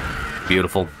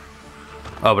 Beautiful.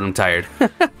 Oh, but I'm tired.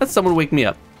 Someone wake me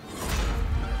up.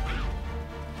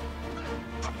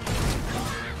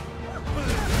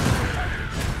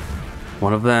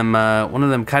 One of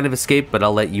them kind of escaped, but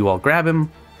I'll let you all grab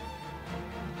him.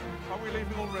 Are we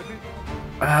leaving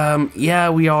already? Yeah,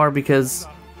 we are because...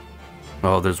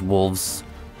 Oh, there's wolves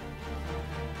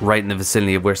right in the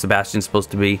vicinity of where Sebastian's supposed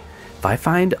to be. If I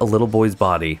find a little boy's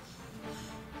body,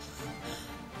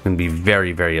 I'm going to be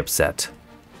very, very upset.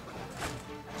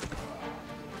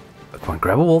 Come on,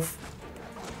 grab a wolf.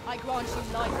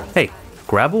 Hey,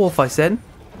 grab a wolf, I said.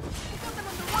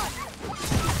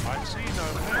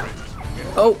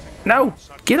 Oh, no!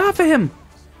 Get off of him!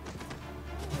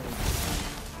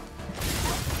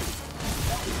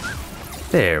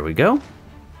 There we go.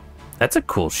 That's a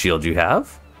cool shield you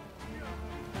have.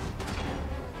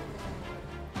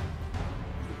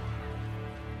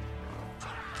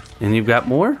 And you've got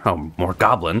more? Oh, more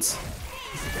goblins.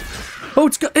 Oh,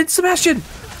 it's Sebastian!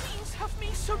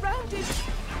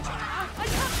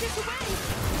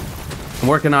 I'm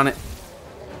working on it.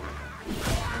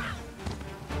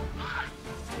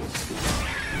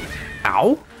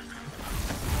 Ow!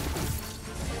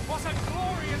 What a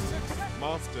glorious success!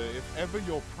 Master, if ever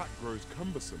your pack grows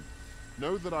cumbersome,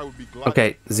 know that I would be glad.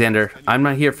 Okay, Xander, I'm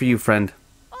not here for you, friend.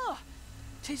 Ah,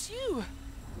 'tis you.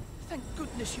 Thank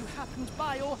goodness you happened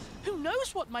by, or who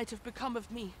knows what might have become of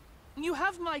me. You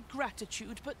have my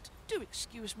gratitude, but do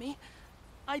excuse me.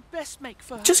 I'd best make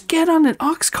for Just get on an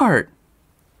ox cart.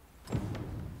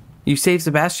 You saved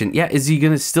Sebastian. Yeah, is he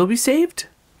gonna still be saved?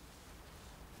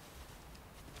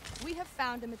 We have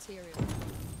found a material.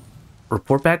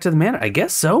 Report back to the manor. I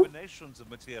guess so.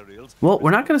 Well,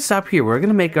 we're not gonna stop here. We're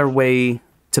gonna make our way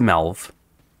to Melv.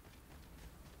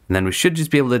 And then we should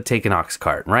just be able to take an ox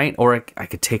cart, right? Or I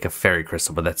could take a fairy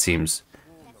crystal, but that seems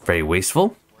very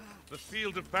wasteful. The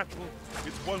field of battle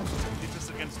is once hit us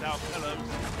against our fellows,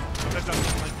 but that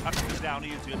doesn't make cutting them down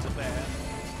easier to bear.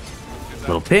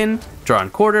 Little pin, drawn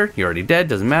quarter. You're already dead.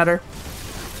 Doesn't matter.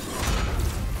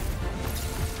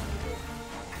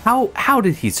 How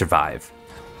did he survive?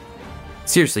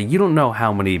 Seriously, you don't know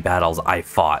how many battles I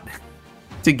fought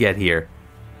to get here.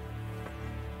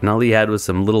 And all he had was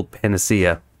some little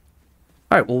panacea.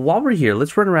 All right, well, while we're here,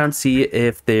 let's run around and see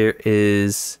if there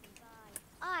is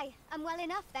I'm well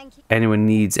enough, thank you. anyone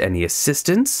needs any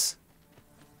assistance.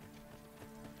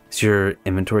 Is your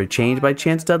inventory changed by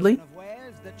chance, Dudley?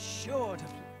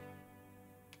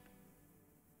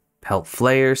 Pelt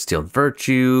Flare, Steel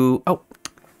Virtue. Oh,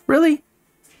 really?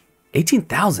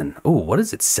 18,000. Oh, what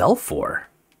does it sell for?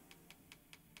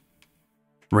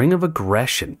 Ring of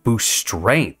Aggression. Boost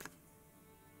Strength.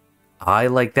 I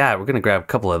like that. We're going to grab a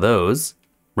couple of those.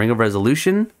 Ring of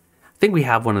Resolution. I think we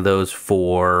have one of those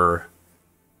for...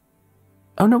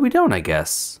 Oh, no, we don't, I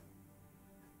guess.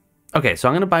 Okay, so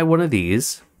I'm going to buy one of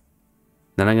these.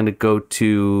 Then I'm going to go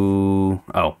to...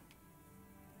 Oh.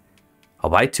 I'll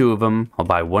buy two of them. I'll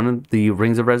buy one of the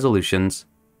Rings of Resolutions.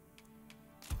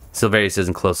 Silverius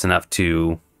isn't close enough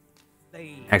to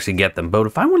actually get them. But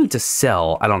if I wanted to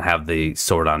sell, I don't have the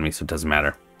sword on me, so it doesn't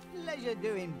matter. Pleasure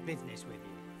doing business with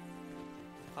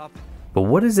you. Up. But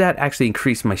what does that actually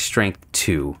increase my strength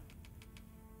to?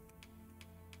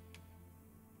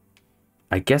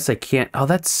 I guess I can't... Oh,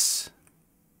 that's...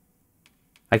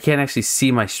 I can't actually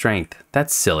see my strength.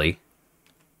 That's silly.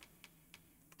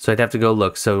 So I'd have to go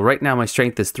look. So right now my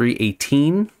strength is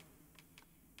 318.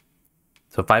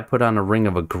 So if I put on a ring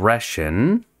of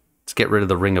aggression... Let's get rid of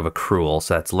the ring of accrual.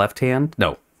 So that's left hand.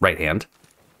 No, right hand.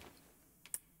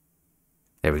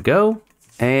 There we go.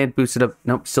 And boost it up.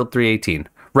 Nope, still 318.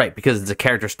 Right, because it's a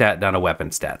character stat, not a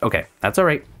weapon stat. Okay, that's all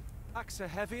right. Packs are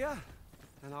heavier,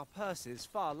 and our purses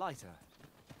far lighter.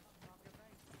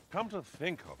 Come to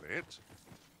think of it,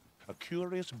 a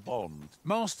curious bond.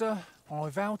 Master, I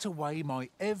vow to weigh my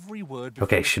every word.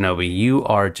 Okay, Shinobi, you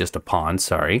are just a pawn.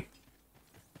 Sorry.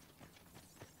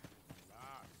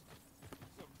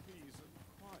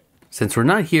 Since we're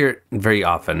not here very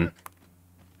often,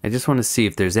 I just want to see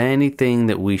if there's anything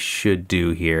that we should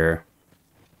do here.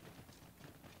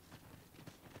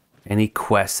 Any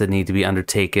quests that need to be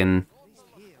undertaken.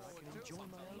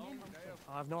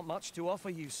 I've not much to offer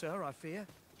you, sir, I fear.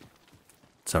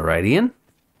 It's all right, Ian.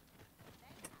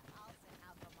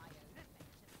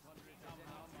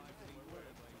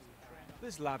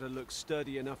 This ladder looks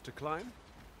sturdy enough to climb.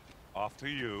 After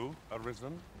you,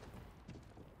 Arisen.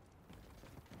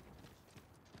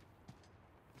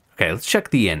 Okay, let's check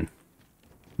the inn.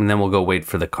 And then we'll go wait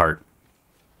for the cart.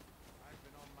 I've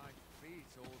been on my feet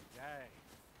all day.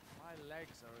 My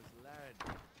legs are as lead.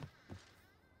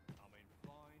 I'm in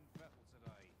fine fettle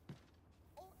today.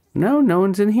 No, no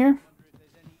one's in here.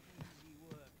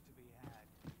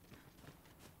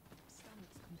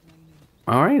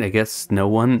 All right, I guess no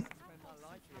one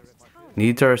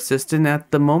needs our assistance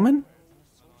at the moment.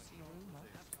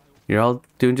 You're all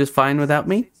doing just fine without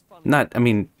me? I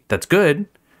mean, that's good.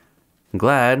 I'm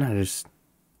glad. If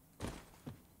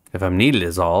I'm needed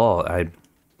is all, I'm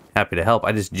happy to help.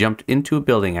 I just jumped into a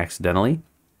building accidentally.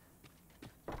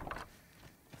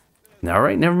 All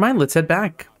right, never mind. Let's head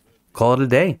back. Call it a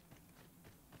day.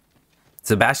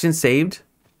 Sebastian saved.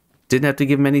 Didn't have to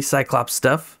give him any Cyclops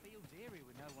stuff.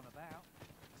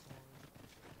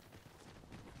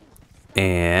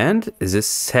 And is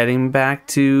this heading back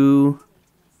to...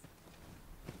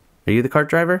 Are you the cart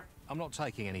driver? I'm not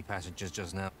taking any passengers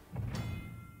just now.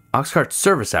 Oxcart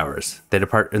service hours. They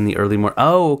depart in the early morning.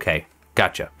 Oh, okay.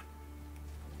 Gotcha.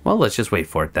 Well, let's just wait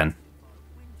for it then.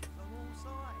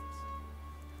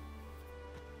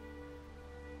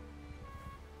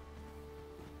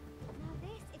 Now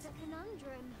this is a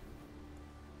conundrum.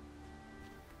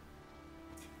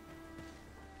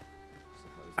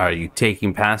 Are you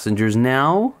taking passengers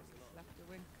now?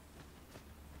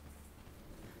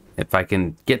 If I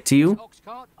can get to you.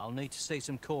 I'll need to see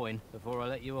some coin before I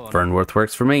let you on. Fernworth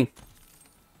works for me.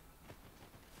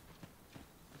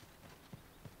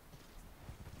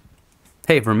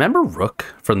 Hey, remember Rook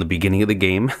from the beginning of the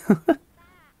game?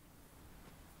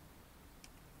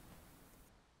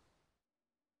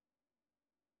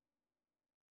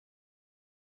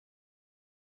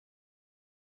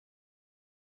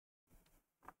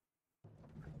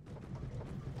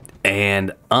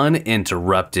 And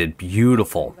uninterrupted,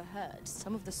 beautiful. Overheard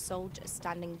some of the soldiers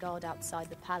standing guard outside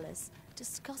the palace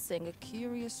discussing a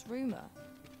curious rumor.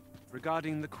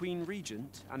 Regarding the Queen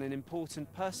Regent and an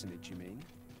important personage, you mean?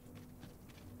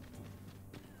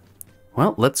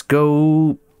 Well, let's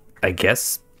go, I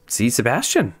guess, see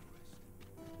Sebastian.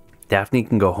 Daphne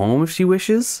can go home if she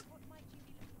wishes.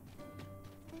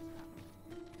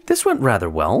 This went rather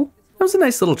well. It was a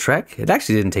nice little trek. It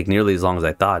actually didn't take nearly as long as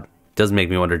I thought. Does make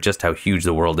me wonder just how huge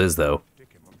the world is, though.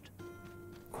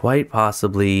 Quite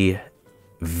possibly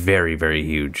very, very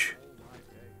huge.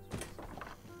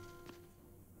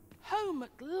 Home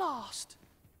at last.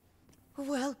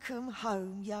 Welcome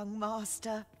home, young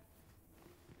master.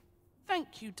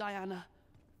 Thank you, Diana.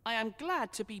 I am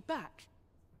glad to be back.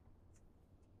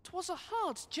 'Twas a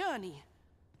hard journey,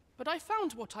 but I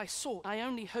found what I sought. I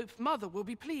only hope Mother will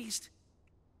be pleased.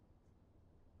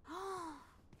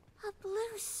 A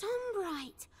blue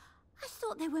sunbright. I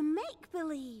thought they were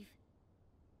make-believe.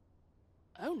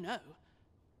 Oh no,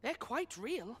 they're quite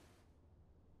real.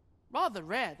 Rather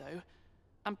rare, though,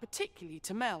 and particularly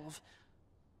to Melv.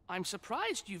 I'm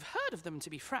surprised you've heard of them, to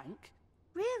be frank.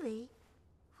 Really?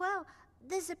 Well,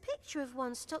 there's a picture of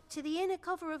one stuck to the inner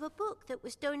cover of a book that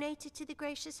was donated to the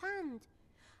Gracious Hand.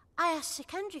 I asked Sir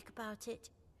Kendrick about it.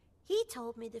 He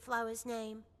told me the flower's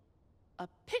name. A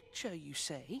picture, you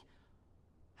say?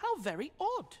 How very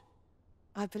odd.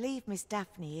 I believe Miss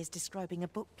Daphne is describing a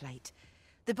bookplate.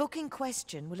 The book in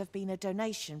question will have been a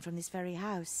donation from this very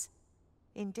house.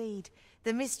 Indeed,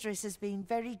 the mistress has been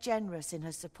very generous in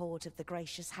her support of the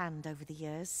Gracious Hand over the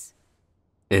years.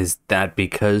 Is that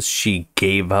because she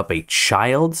gave up a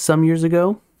child some years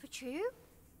ago? For true?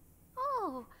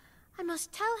 Oh, I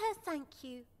must tell her thank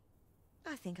you.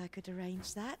 I think I could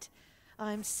arrange that.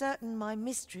 I'm certain my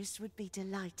mistress would be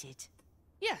delighted.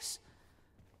 Yes.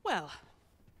 Well,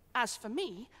 as for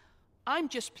me, I'm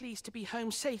just pleased to be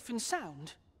home safe and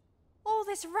sound. All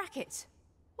this racket.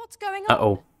 What's going on?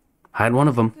 Uh-oh. I had one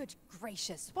of them. Good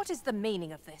gracious, what is the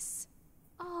meaning of this?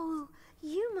 Oh,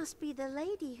 you must be the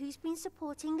lady who's been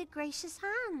supporting the Gracious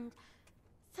Hand.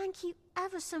 Thank you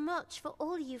ever so much for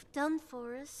all you've done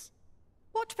for us.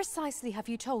 What precisely have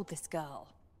you told this girl?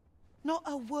 Not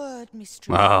a word,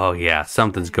 mistress. Oh, yeah.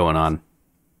 Something's going on.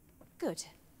 Good.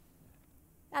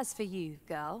 As for you,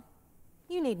 girl,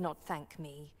 you need not thank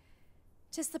me.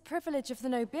 'Tis the privilege of the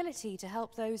nobility to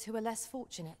help those who are less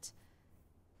fortunate.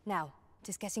 Now,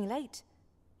 'tis getting late.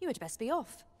 You had best be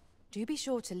off. Do be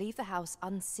sure to leave the house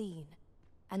unseen.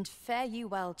 And fare you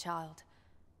well, child.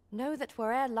 Know that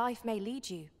where'er life may lead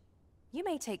you, you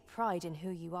may take pride in who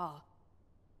you are.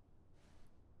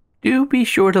 Do be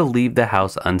sure to leave the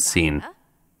house unseen. Diana,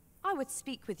 I would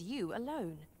speak with you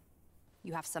alone.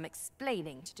 You have some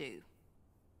explaining to do.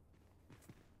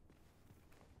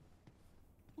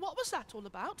 What was that all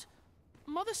about?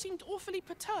 Mother seemed awfully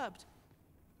perturbed.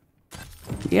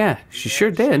 Yeah, she sure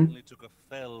did. Certainly took a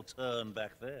fell turn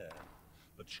back there.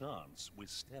 Perchance we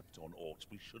stepped on aught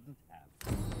we shouldn't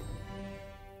have.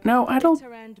 No, I don't.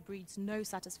 Bitter end breeds no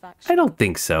satisfaction. I don't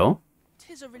think so.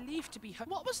 'Tis a relief to be home.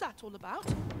 What was that all about?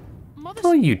 Mother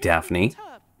Oh, seemed you awfully Daphne.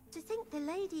 perturbed. To think the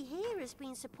lady here has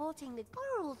been supporting the...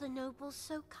 Are all the nobles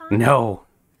so kind? No.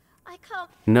 I can't...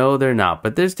 No, they're not.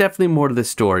 But there's definitely more to the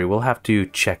story. We'll have to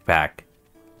check back.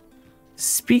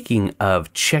 Speaking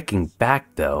of checking back,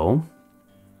 though,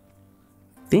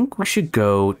 I think we should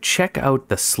go check out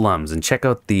the slums and check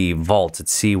out the vaults and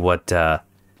see what,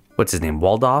 what's his name?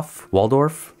 Waldorf?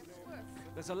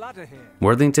 There's a ladder here.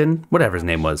 Worthington? Whatever his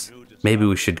name was. Maybe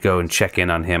we should go and check in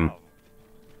on him.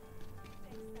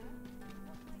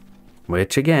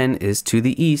 Which, again, is to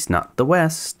the east, not the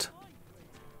west.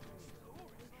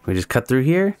 We just cut through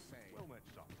here?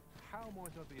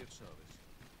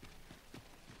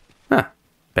 Huh.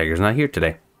 Beggar's not here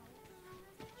today.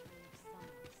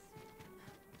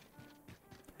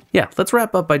 Yeah, let's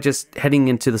wrap up by just heading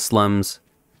into the slums.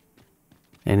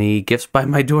 Any gifts by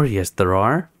my door? Yes, there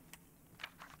are.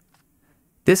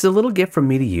 This is a little gift from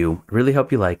me to you. I really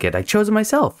hope you like it. I chose it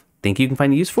myself. Think you can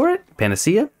find a use for it?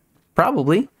 Panacea?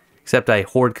 Probably. Except I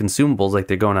hoard consumables like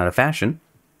they're going out of fashion.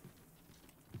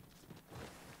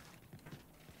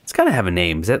 It's gotta have a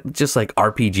name. Is that just like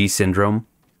RPG syndrome?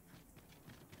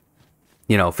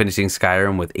 You know, finishing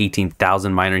Skyrim with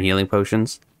 18,000 minor healing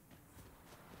potions.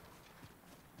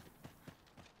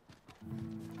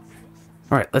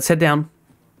 Alright, let's head down.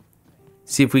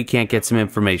 See if we can't get some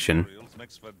information.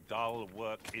 Makes for dull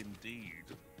work indeed.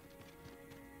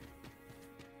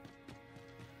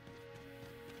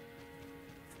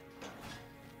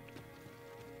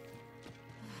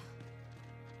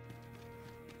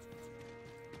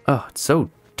 Oh, it's so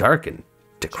dark and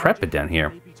decrepit down here.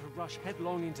 Maybe to rush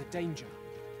headlong into danger.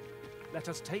 Let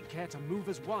us take care to move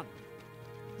as one.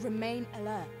 Remain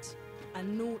alert,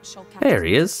 and naught shall catch There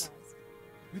he is.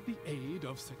 With the aid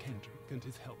of Sir Kendrick and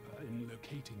his helper in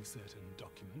locating certain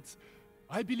documents,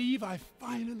 I believe I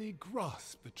finally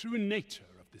grasped the true nature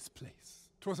of this place.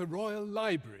 'Twas a royal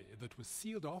library that was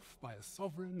sealed off by a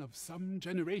sovereign of some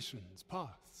generations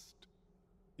past.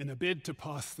 In a bid to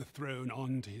pass the throne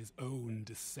on to his own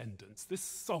descendants, this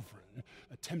sovereign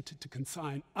attempted to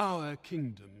consign our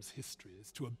kingdom's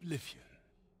histories to oblivion.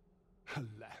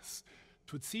 Alas,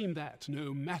 'twould seem that,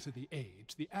 no matter the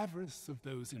age, the avarice of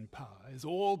those in power is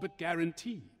all but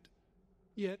guaranteed.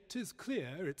 Yet 'tis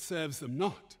clear it serves them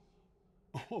not.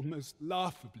 Almost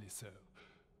laughably so.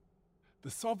 The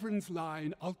sovereign's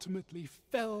line ultimately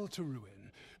fell to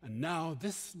ruin, and now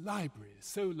this library,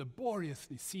 so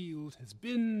laboriously sealed, has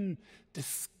been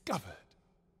discovered.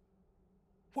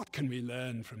 What can we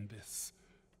learn from this?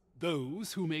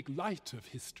 Those who make light of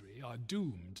history are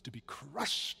doomed to be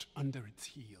crushed under its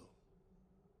heel.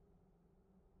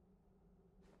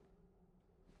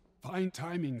 Fine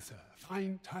timing, sir.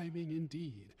 Fine timing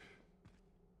indeed.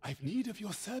 I've need of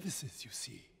your services, you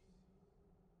see.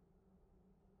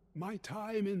 My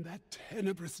time in that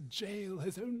tenebrous jail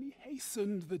has only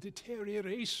hastened the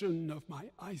deterioration of my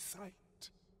eyesight.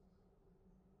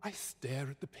 I stare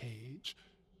at the page,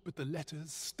 but the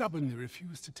letters stubbornly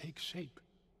refuse to take shape.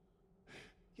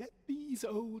 Yet these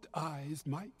old eyes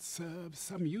might serve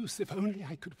some use if only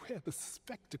I could wear the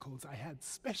spectacles I had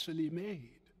specially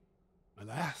made.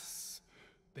 Alas,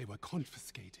 they were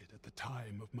confiscated at the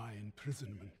time of my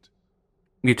imprisonment.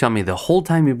 You tell me the whole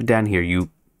time you've been down here, you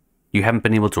haven't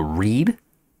been able to read?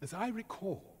 As I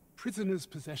recall, prisoners'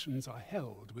 possessions are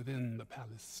held within the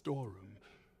palace storeroom.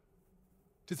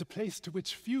 'Tis a place to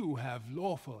which few have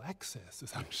lawful access,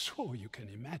 as I'm sure you can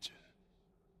imagine.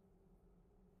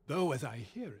 Though, as I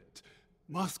hear it,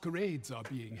 masquerades are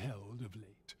being held of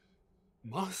late.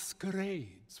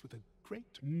 Masquerades with a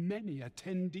great many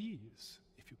attendees,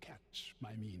 if you catch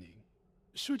my meaning.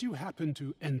 Should you happen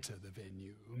to enter the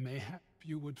venue, mayhap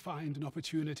you would find an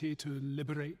opportunity to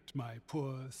liberate my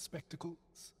poor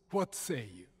spectacles. What say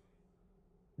you?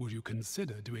 Would you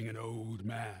consider doing an old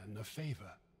man a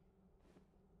favor?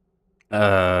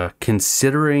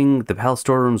 Considering the palace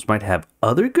storerooms might have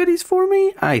other goodies for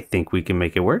me, I think we can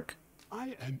make it work.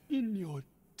 I am in your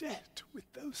debt.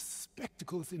 With those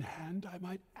spectacles in hand, I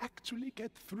might actually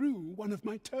get through one of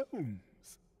my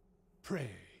tomes.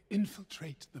 Pray,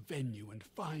 infiltrate the venue and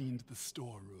find the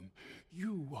storeroom.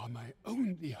 You are my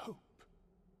only hope.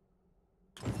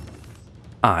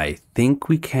 I think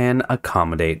we can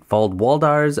accommodate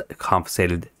Waldar's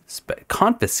confiscated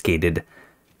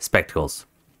spectacles.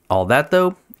 All that,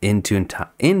 though, in due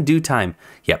time.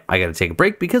 Yep, I gotta take a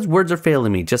break because words are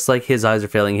failing me, just like his eyes are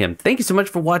failing him. Thank you so much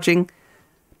for watching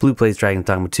Blue Plays Dragon's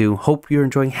Dogma 2. Hope you're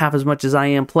enjoying half as much as I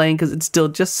am playing, because it's still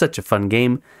just such a fun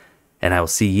game. And I will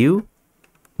see you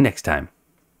next time.